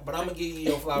right now, but I'm gonna give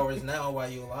you your flowers now while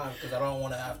you're alive, because I don't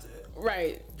want to have to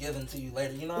give them to you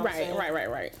later. You know what I'm saying?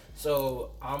 Right.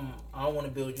 So I want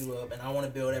to build you up, and I want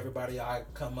to build everybody I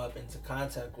come up into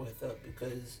contact with up,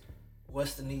 because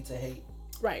what's the need to hate?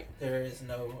 Right. There is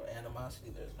no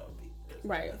animosity. There's no beef. There's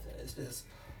right. Nothing. It's just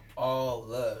all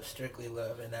love, strictly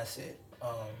love, and that's it.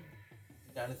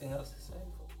 You got anything else to say?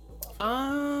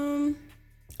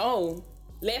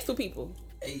 Last 2 people.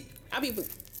 Hey.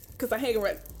 Because I hang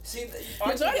around. See,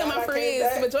 majority of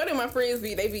my friends,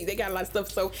 they got a lot of stuff.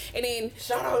 So, and then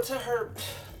shout out to her.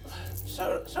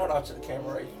 Shout out to the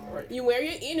camera right. You wear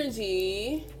your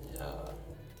energy. Yeah.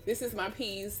 This is my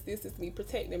peace. This is me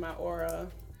protecting my aura.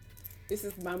 This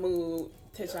is my mood.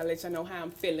 Let y'all know how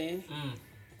I'm feeling.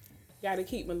 Gotta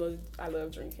keep I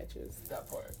love dream catchers. That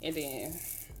part. And then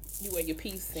you wear your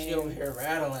peace. She over here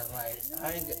rattling like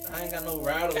I ain't got no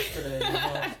rattles today. You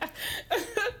know?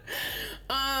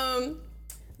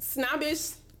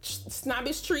 Snobbish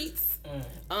treats.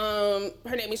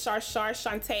 Her name is Shar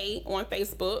Shantae on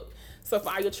Facebook. So for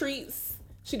all your treats,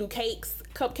 she do cakes,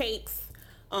 cupcakes.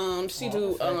 She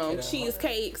do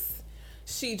cheesecakes.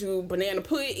 She do banana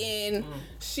pudding.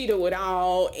 She do it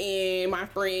all. And my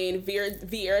friend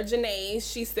Vera Janae,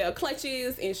 she sell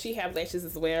clutches and she have lashes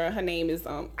as well. Her name is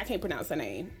I can't pronounce her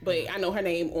name, but I know her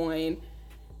name on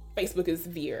Facebook is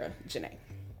Vera Janae.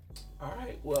 All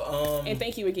right. Well, and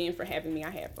thank you again for having me.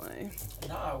 I had fun.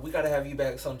 Nah, we gotta have you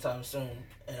back sometime soon.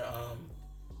 And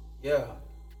yeah.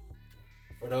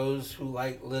 For those who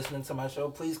like listening to my show,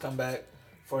 please come back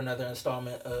for another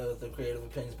installment of the Creative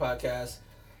Opinions Podcast.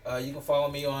 You can follow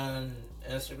me on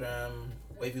Instagram,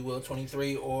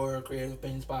 WavyWill23 or Creative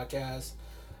Opinions Podcast.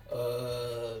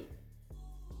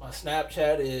 My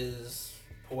Snapchat is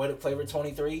Poetic Flavor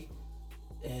 23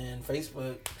 and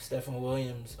Facebook, Stephen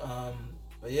Williams.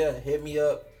 But yeah, hit me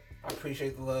up. I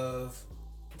appreciate the love.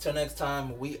 Until next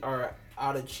time, we are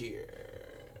out of cheer.